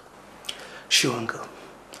this. Sure, Uncle.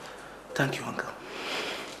 Thank you, Uncle.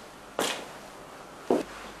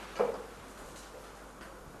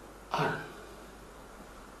 Ann.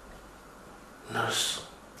 Nurse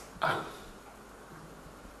Ann.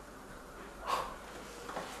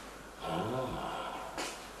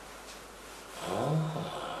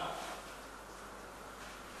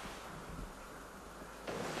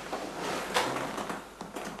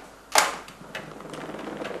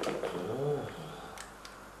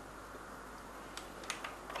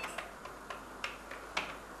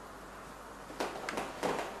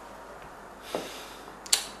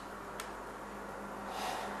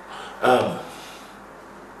 Miss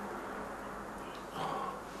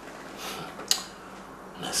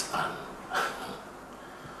Anne.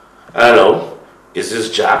 Hello, is this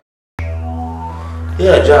Jack?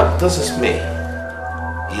 Yeah, Jack, this is me.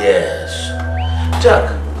 Yes. Jack,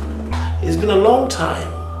 it's been a long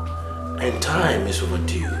time, and time is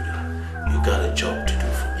overdue. You got a job to do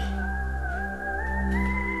for me.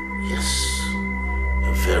 Yes,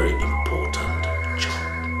 a very important job.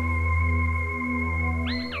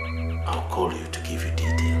 I'll call you to give you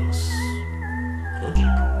details.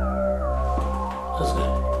 That's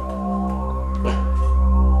good. Bye.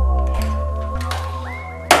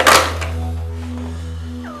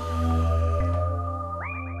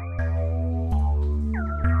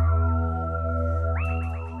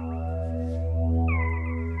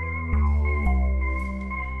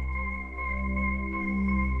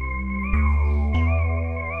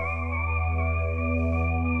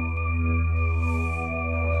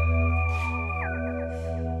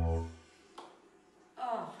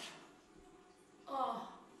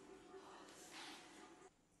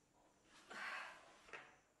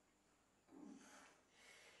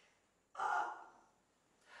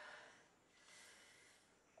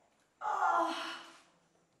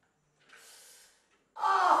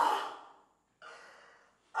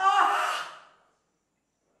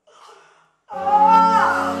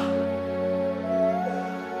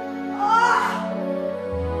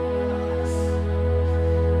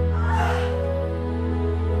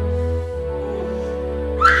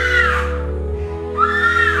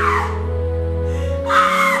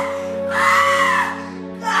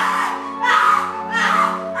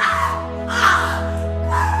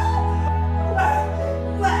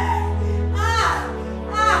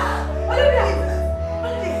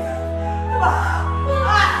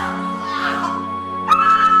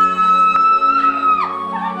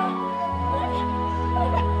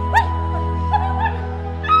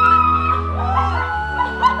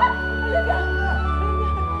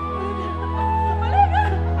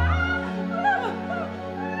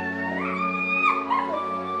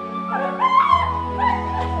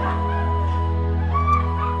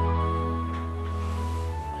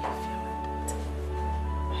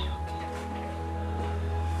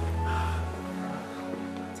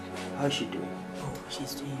 How's she doing? Oh,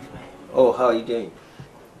 she's doing fine. Oh, how are you doing?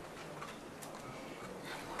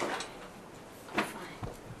 I'm fine.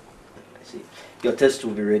 I see. Your test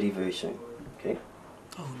will be ready very soon, okay?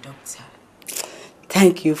 Oh, doctor.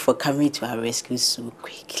 Thank you for coming to our rescue so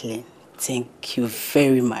quickly. Thank you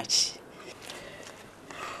very much.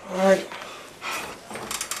 Alright.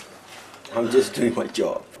 I'm just doing my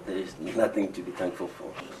job. There's nothing to be thankful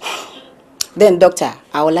for. Then, doctor,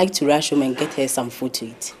 I would like to rush home and get her some food to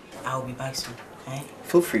eat. I'll be back soon. Eh?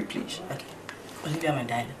 Feel free, please. Okay. Olivia, my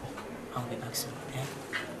darling. I'll be back soon. Eh?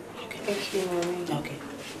 Okay. Thank you, Mommy. Okay.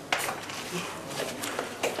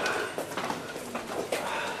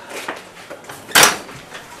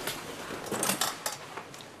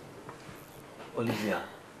 Olivia.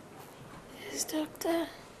 Yes, doctor.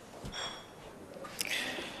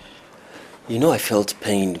 You know I felt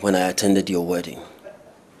pained when I attended your wedding.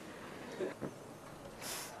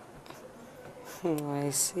 Oh, I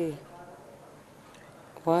see.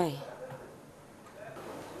 Why?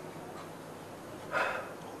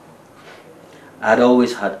 I'd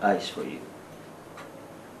always had eyes for you.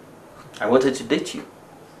 I wanted to date you.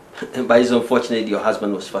 But it's unfortunate your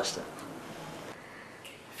husband was faster.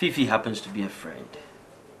 Fifi happens to be a friend.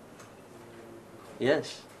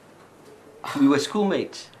 Yes. We were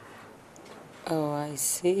schoolmates. Oh, I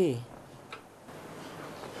see.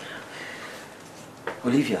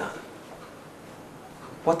 Olivia,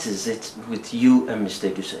 what is it with you and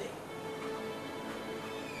Mr. Dusay?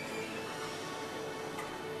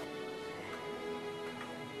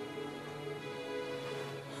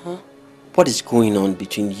 Huh? What is going on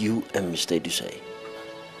between you and Mr. Dusay?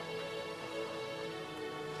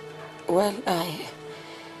 Well,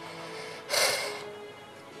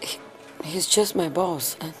 he's just my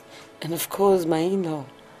boss, and of course my in-law.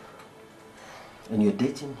 And you're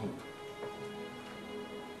dating him?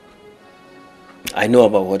 I know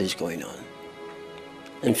about what is going on.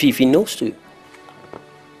 And Fifi knows too.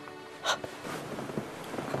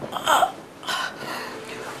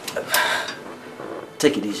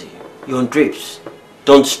 Take it easy. You're on drips.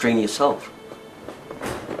 Don't strain yourself.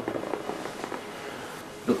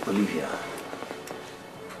 Look, Olivia,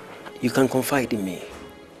 you can confide in me.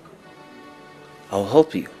 I'll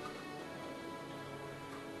help you.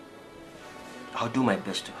 I'll do my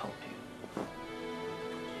best to help you.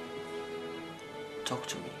 Talk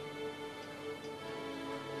to me.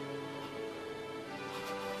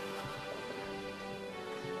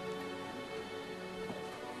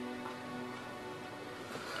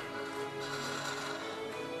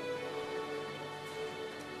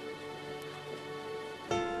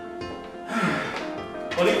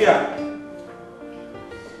 Olivia!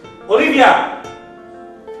 Olivia!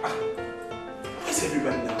 Where's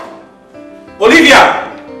everybody now? Olivia!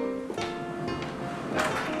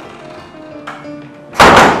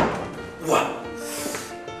 What?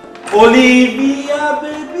 Olivia,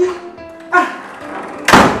 baby!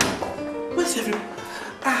 Where's everybody?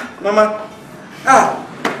 Mama!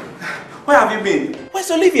 Where have you been?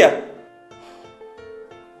 Where's Olivia?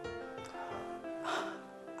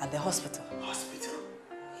 At the hospital. Hospital?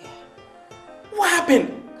 Yeah. What happened?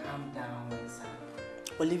 Calm down, my son.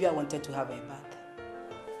 Olivia wanted to have a bath.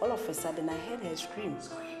 All of a sudden, I heard her scream.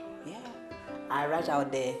 Yeah. I rushed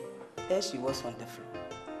out there. There she was on the floor.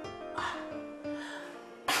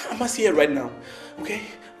 I must see her right now. Okay?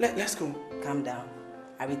 Let's go. Calm down.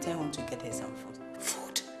 I return home to get her some food.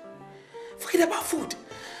 Food? Forget about food.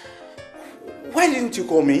 Why didn't you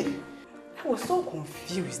call me? I was so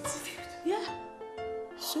confused. Yeah.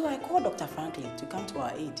 So I called Dr. Franklin to come to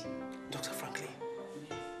our aid. Dr. Franklin?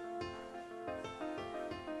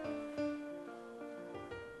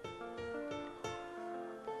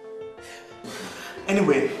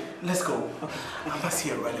 Anyway, let's go. Okay. I must see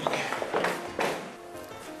her right away.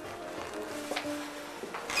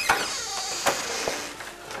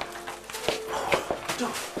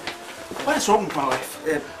 What is wrong with my wife?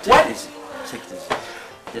 Take it easy. Take it easy.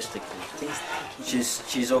 Just take it easy.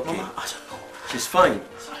 She's okay. Mama, I don't know. She's fine.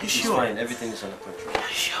 Are you She's sure? fine. Everything is under control. Are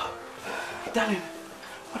you sure? Darling,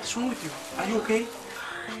 what is wrong with you? Are you okay?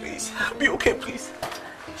 Please, be okay, please.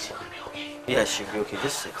 She'll be okay. Yeah, she'll be okay.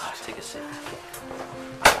 Just sit. Take a seat.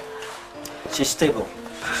 She's stable.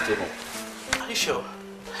 She's stable. Are you sure?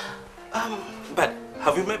 But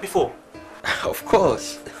have you met before? Of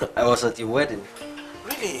course. I was at your wedding.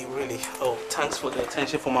 Really, really. Oh, thanks for the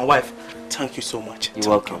attention for my wife. Thank you so much. You're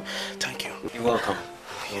welcome. Thank you. You're welcome.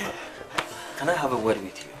 Yeah. Can I have a word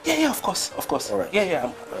with you? Yeah, of course, of course. All right. Yeah.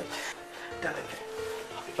 All right. Darling,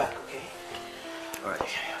 I'll be back, okay? All right.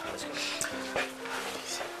 Let's go.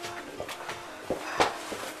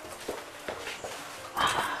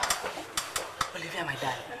 Olivia, my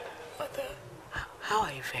darling. How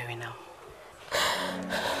are you faring now?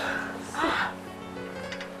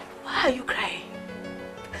 Why are you crying?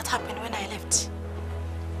 What happened when I left?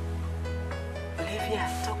 Olivia,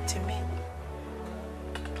 talk to me.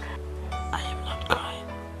 I am not crying.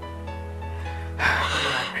 You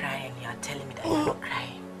are crying. You are telling me that you are not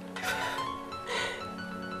crying.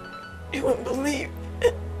 You won't believe.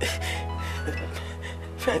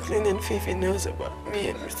 Franklin and Fifi knows about me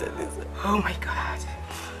and Mr. Lisa. Oh my God.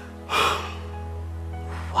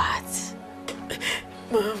 What?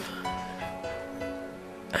 Mom,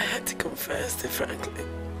 I had to confess to Franklin.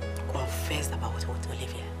 Confess about what,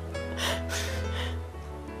 Olivia?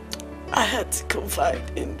 I had to confide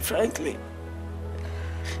in Franklin.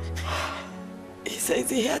 He says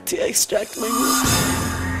he had to extract my womb.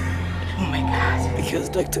 Oh my God. Because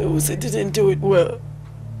Dr. Ose didn't do it well.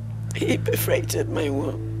 He perforated my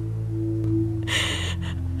womb.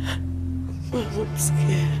 Mom, I'm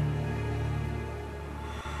scared.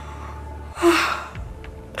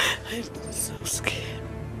 I'm so scared.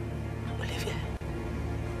 Olivia.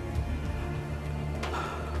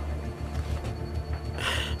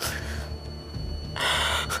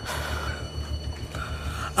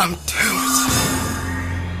 I'm doomed.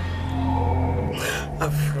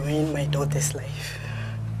 I've ruined my daughter's life.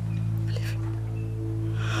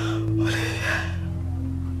 Olivia.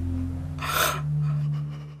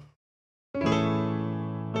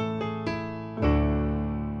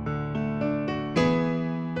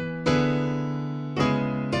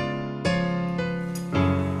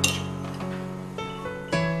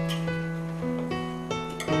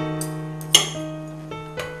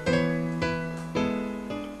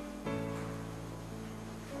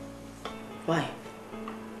 Why?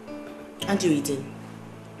 Aren't you eating?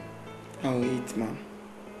 I'll eat, Mom.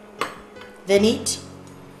 Then eat.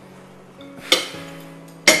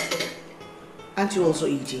 Aren't you also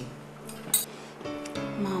eating?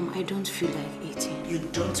 Mom, I don't feel like eating. You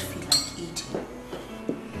don't feel like eating?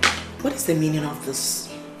 What is the meaning of this?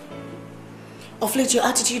 Of late, your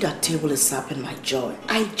attitude at table is sapping my joy.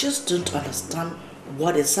 I just don't understand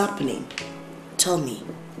what is happening. Tell me,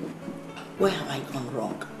 where have I gone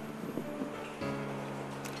wrong?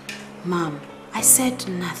 Mom, I said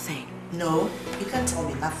nothing. No, you can't tell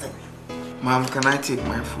me nothing. Mom, can I take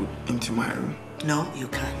my food into my room? No, you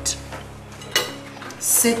can't.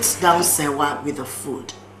 Sit down, Sewa, with the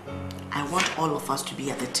food. I want all of us to be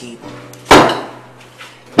at the table.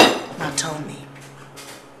 Now tell me,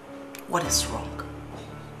 what is wrong?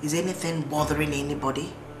 Is anything bothering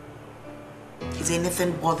anybody? Is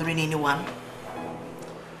anything bothering anyone?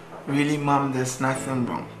 Really, Mom, there's nothing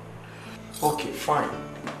wrong. Okay, fine.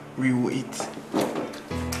 We will eat.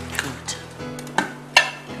 Good.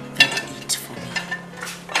 Then eat for me.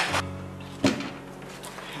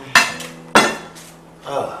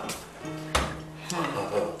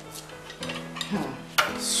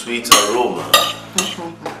 Sweet aroma.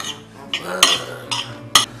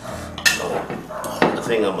 I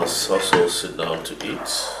think I must also sit down to eat.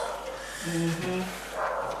 The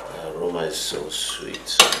aroma is so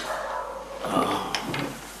sweet.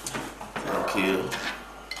 Thank you.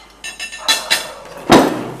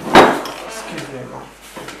 Excuse me, Mom.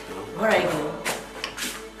 Where are you going?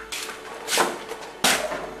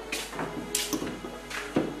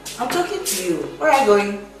 I'm talking to you. Where are you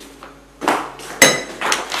going?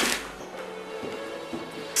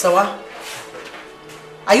 Sawa?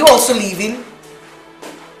 Are you also leaving?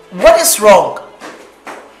 What is wrong?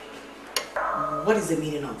 What is the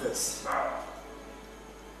meaning of this?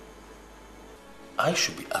 I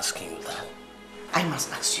should be asking you that. I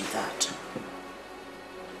must ask you that.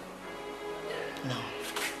 No.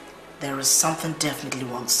 There is something definitely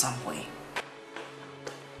wrong somewhere.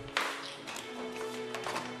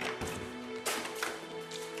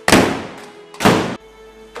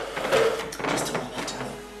 Just a moment.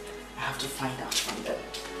 I have to find out from them.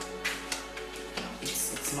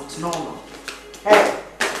 It's not normal. Hey,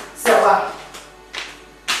 Sewa.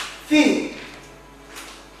 Fee.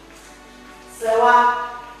 Sewa.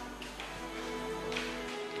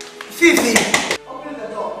 Fifi. Open the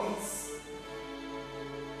door, please.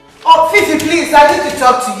 Oh, Fifi, please, I need to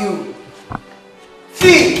talk to you.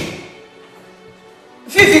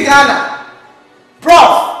 Fifi Ghana.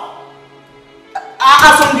 Prof.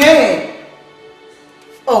 Asante.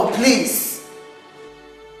 Oh, please.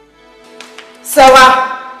 Sewa.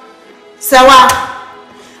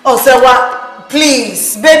 Oh, Sewa,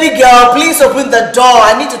 please. Baby girl, please open the door.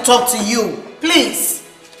 I need to talk to you. Please.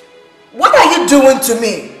 What are you doing to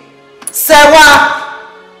me? Sewa.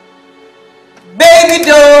 Baby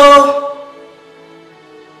doll.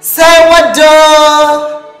 Sewa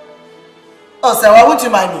doll. Oh, Sewa, won't you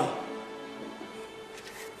mind me?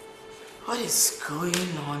 What is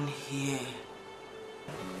going on here?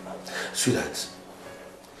 Sweetheart,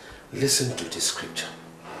 listen to this scripture.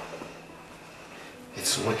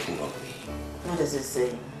 It's working on me. What does it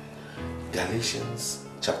say? Galatians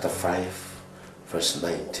chapter 5, verse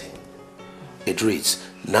 19. It reads,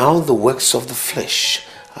 "Now the works of the flesh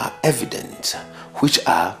are evident, which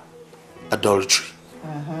are adultery,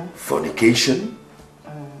 fornication,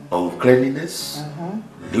 uncleanness,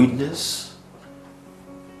 lewdness,"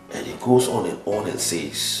 and it goes on and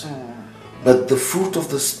says, "But the fruit of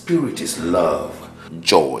the Spirit is love,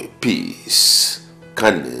 joy, peace,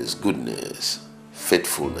 kindness, goodness,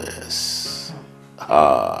 faithfulness."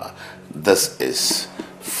 This is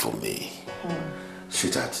for me.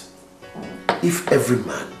 Sweetheart, if every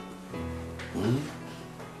man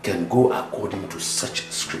can go according to such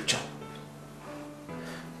scripture,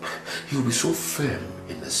 he'll be so firm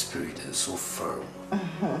in the spirit and so firm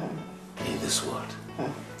in this world.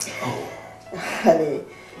 Oh, Honey,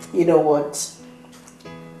 you know what?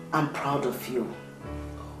 I'm proud of you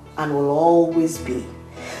and will always be,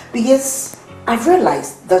 because I've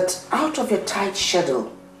realized that out of your tight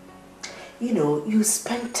schedule, you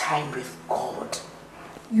spend time with God.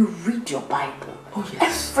 You read your Bible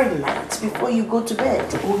every night before you go to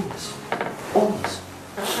bed. Always.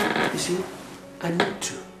 You see, I need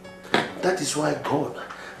to. That is why God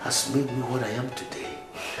has made me what I am today.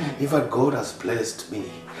 In fact, God has blessed me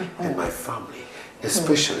and my family,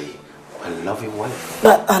 especially my loving wife.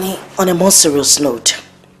 But honey, on a more serious note,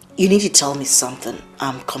 you need to tell me something.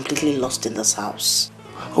 I'm completely lost in this house.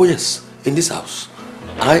 Oh yes, in this house,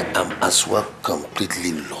 I am as well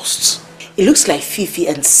completely lost. It looks like Fifi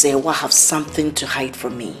and Sewa have something to hide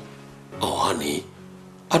from me. Oh honey,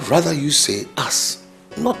 I'd rather you say us,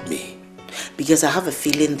 not me. Because I have a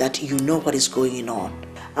feeling that you know what is going on.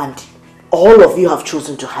 And all of you have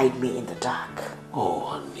chosen to hide me in the dark. Oh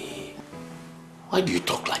honey, why do you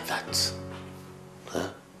talk like that?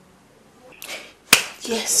 Huh?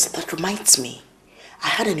 Yes, that reminds me. I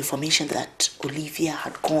had an information that Olivia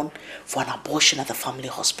had gone for an abortion at the family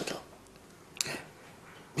hospital.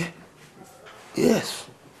 Yes.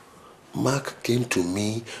 Mark came to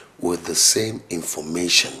me with the same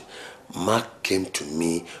information. Mark came to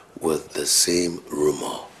me with the same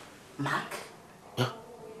rumor. Mark? Yeah.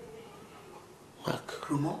 Mark.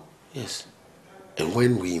 Rumor? Yes. And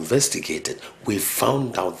when we investigated, we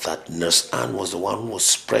found out that Nurse Ann was the one who was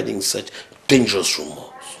spreading such dangerous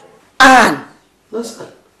rumors. Ann! Nurse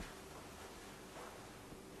Ann.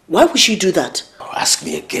 Why would she do that? Oh, ask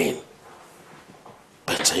me again.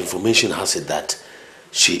 But information has it that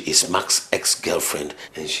she is Mark's ex-girlfriend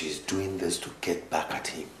and she's doing this to get back at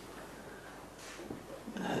him.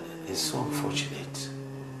 It's so unfortunate.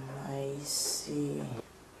 I see.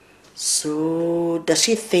 So, does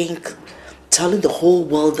she think telling the whole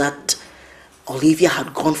world that Olivia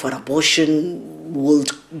had gone for an abortion will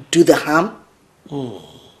do the harm?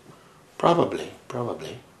 Probably.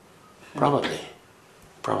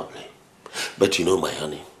 But you know, my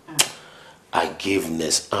honey, I gave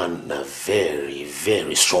Ness Ann a very,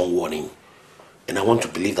 very strong warning. And I want to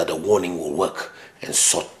believe that the warning will work and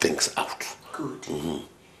sort things out. Good.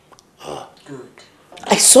 Good.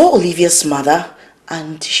 I saw Olivia's mother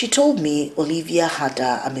and she told me Olivia had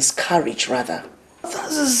a miscarriage, rather.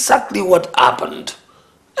 That's exactly what happened.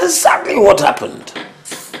 Exactly what happened.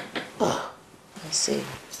 I see.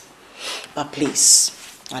 But please,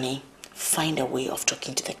 honey, find a way of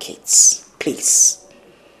talking to the kids. Please.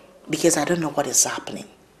 Because I don't know what is happening.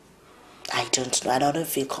 I don't know. I don't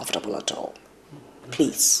feel comfortable at all.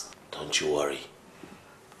 Please. Don't you worry.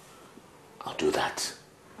 I'll do that.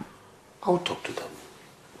 I'll talk to them.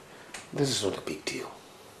 This is not a big deal.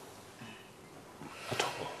 At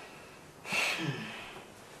all.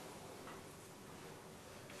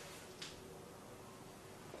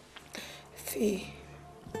 Fee.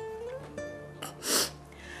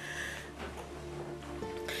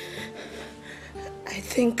 I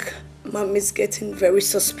think Mom is getting very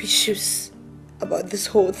suspicious about this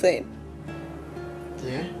whole thing.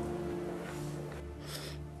 Yeah?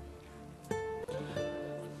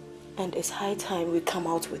 And it's high time we come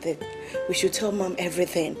out with it. We should tell Mom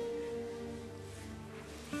everything.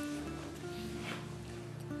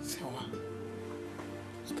 Sewa,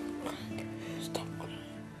 stop crying. Stop crying.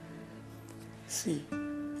 See,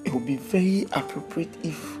 it would be very appropriate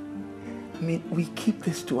if, we keep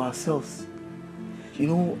this to ourselves. You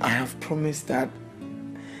know, I have promised that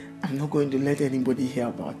I'm not going to let anybody hear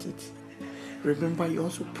about it. Remember, you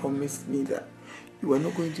also promised me that you were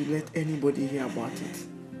not going to let anybody hear about it.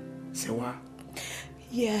 Sewa?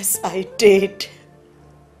 Yes, I did.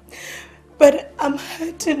 But I'm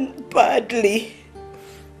hurting badly.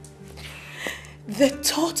 The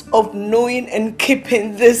thought of knowing and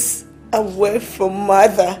keeping this away from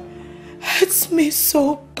Mother hurts me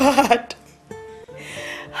so bad.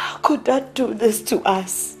 How could Dad do this to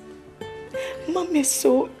us? Mom is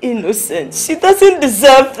so innocent. She doesn't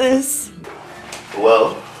deserve this.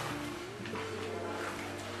 Well,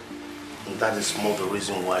 that is more the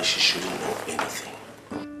reason why she shouldn't know anything.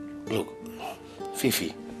 Look,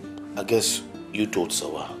 Fifi, I guess you told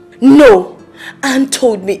Sawa. No, Anne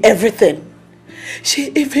told me everything. She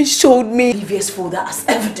even showed me Olivia's folder as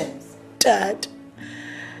evidence. Dad,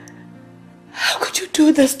 how could you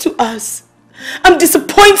do this to us? I'm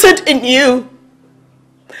disappointed in you.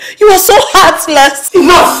 You are so heartless.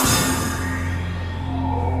 Enough!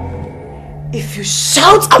 If you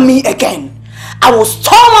shout at me again, I will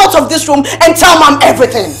storm out of this room and tell Mom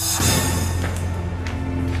everything.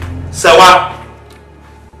 Sawa!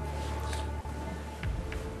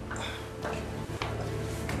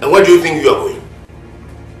 And where do you think you are going?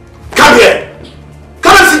 Come here!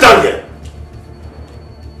 Come and sit down here!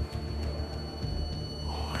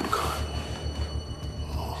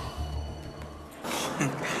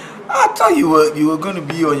 I thought you were going to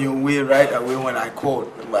be on your way right away when I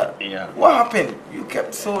called. But yeah. What happened? You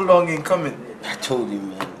kept so long in coming. I told you,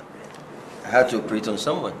 man. I had to operate on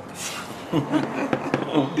someone.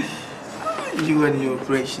 You and your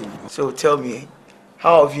operation. So tell me,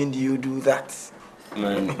 how often do you do that?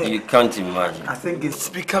 Man, you can't imagine. I think it's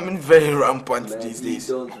becoming very rampant these days.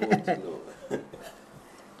 You don't want to know.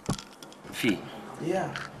 Fee.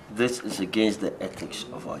 Yeah. This is against the ethics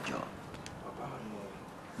of our job.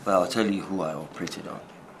 But I'll tell you who I operated on.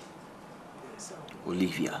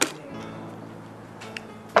 Olivia.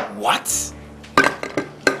 What?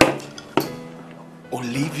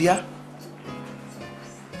 Olivia?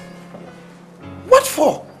 What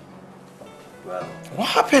for? Well, what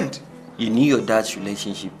happened? You knew your dad's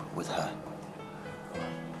relationship with her.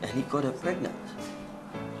 And he got her pregnant.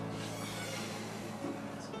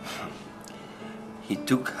 He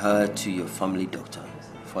took her to your family doctor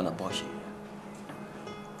for an abortion.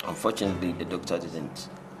 Unfortunately, the doctor didn't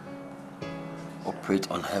operate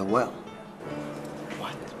on her well.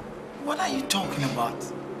 What? What are you talking about?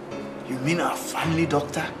 You mean our family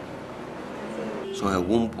doctor? So her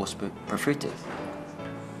womb was perforated.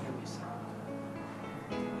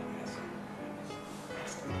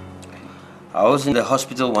 I was in the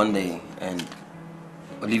hospital one day and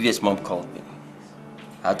Olivia's mom called me.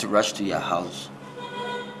 I had to rush to your house.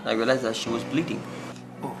 I realized that she was bleeding.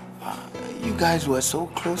 Oh, you guys were so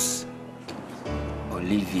close.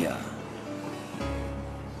 Olivia.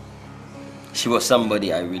 She was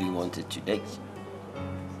somebody I really wanted to date.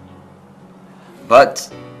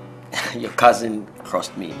 But your cousin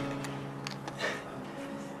crossed me.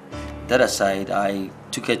 That aside, I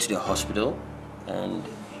took her to the hospital and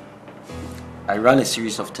I ran a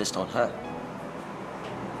series of tests on her.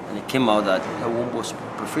 And it came out that her womb was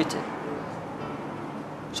perforated.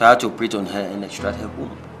 So I had to operate on her and extract her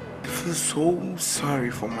womb. I feel so sorry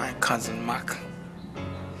for my cousin Mark.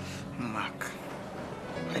 Mark,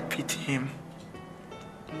 I pity him.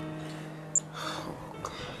 Oh,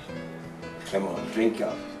 God. Come on, drink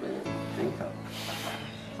up, man. Drink up.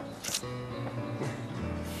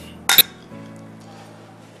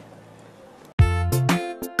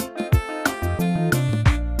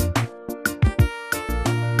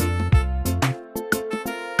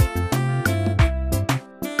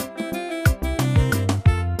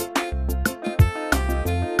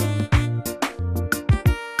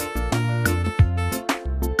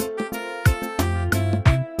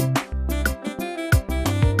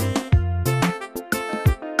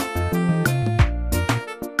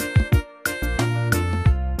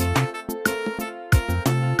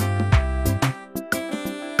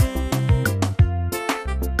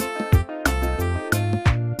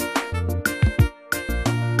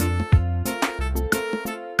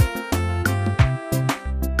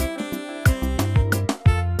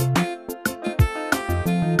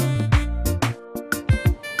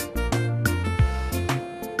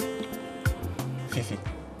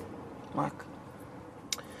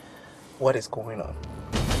 What is going on?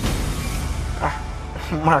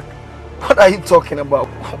 Mark, what are you talking about?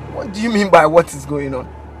 What do you mean by what is going on?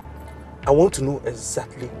 I want to know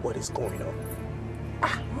exactly what is going on.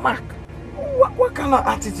 Mark, what kind of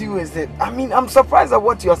attitude is it? I mean, I'm surprised at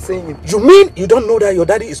what you're saying. You mean you don't know that your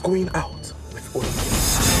daddy is going out with Olivia?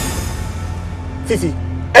 Fifi,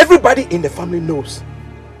 everybody in the family knows.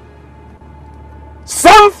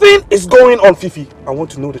 Something is going on, Fifi. I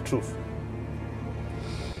want to know the truth.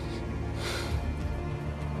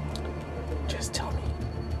 Just tell me.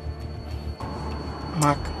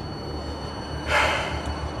 Mark,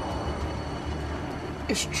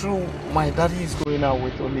 it's true my daddy is going out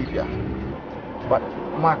with Olivia. But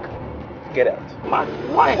Mark, get out. Mark,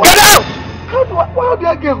 why? Get out! How do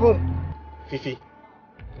I get home? Fifi,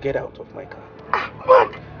 get out of my car.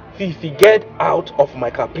 Mark! Fifi, get out of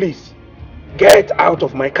my car, please. Get out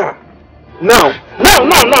of my car. Now.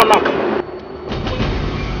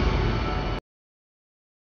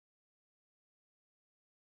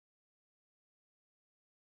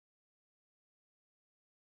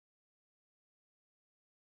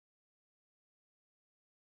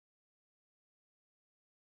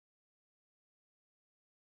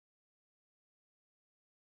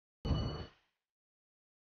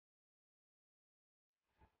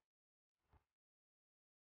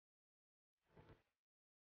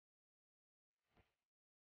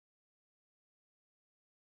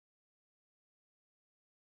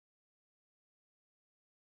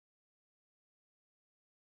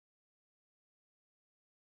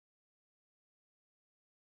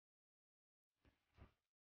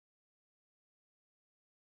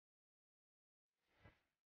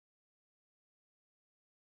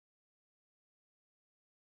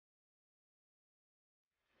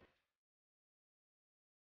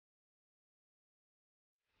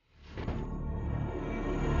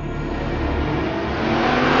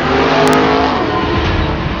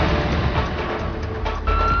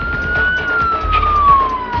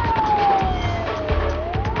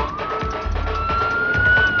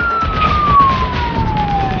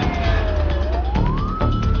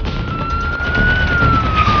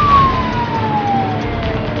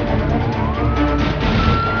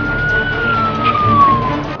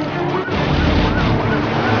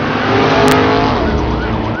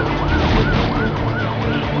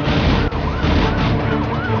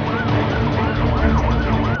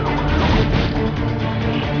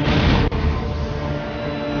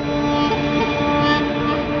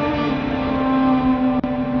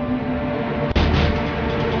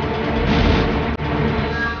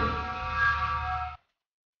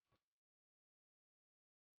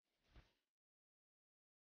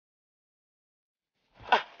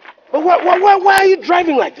 Why are you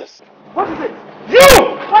driving like this? What is it? You!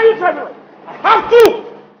 Why are you driving like this? I have to!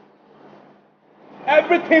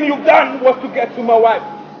 Everything you've done was to get to my wife.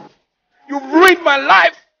 You've ruined my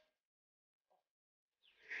life.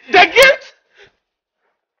 The gift,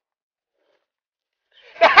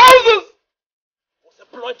 the houses, was a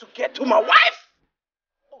ploy to get to my wife.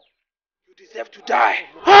 Oh, you deserve to die.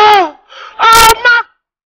 Oh, Mark!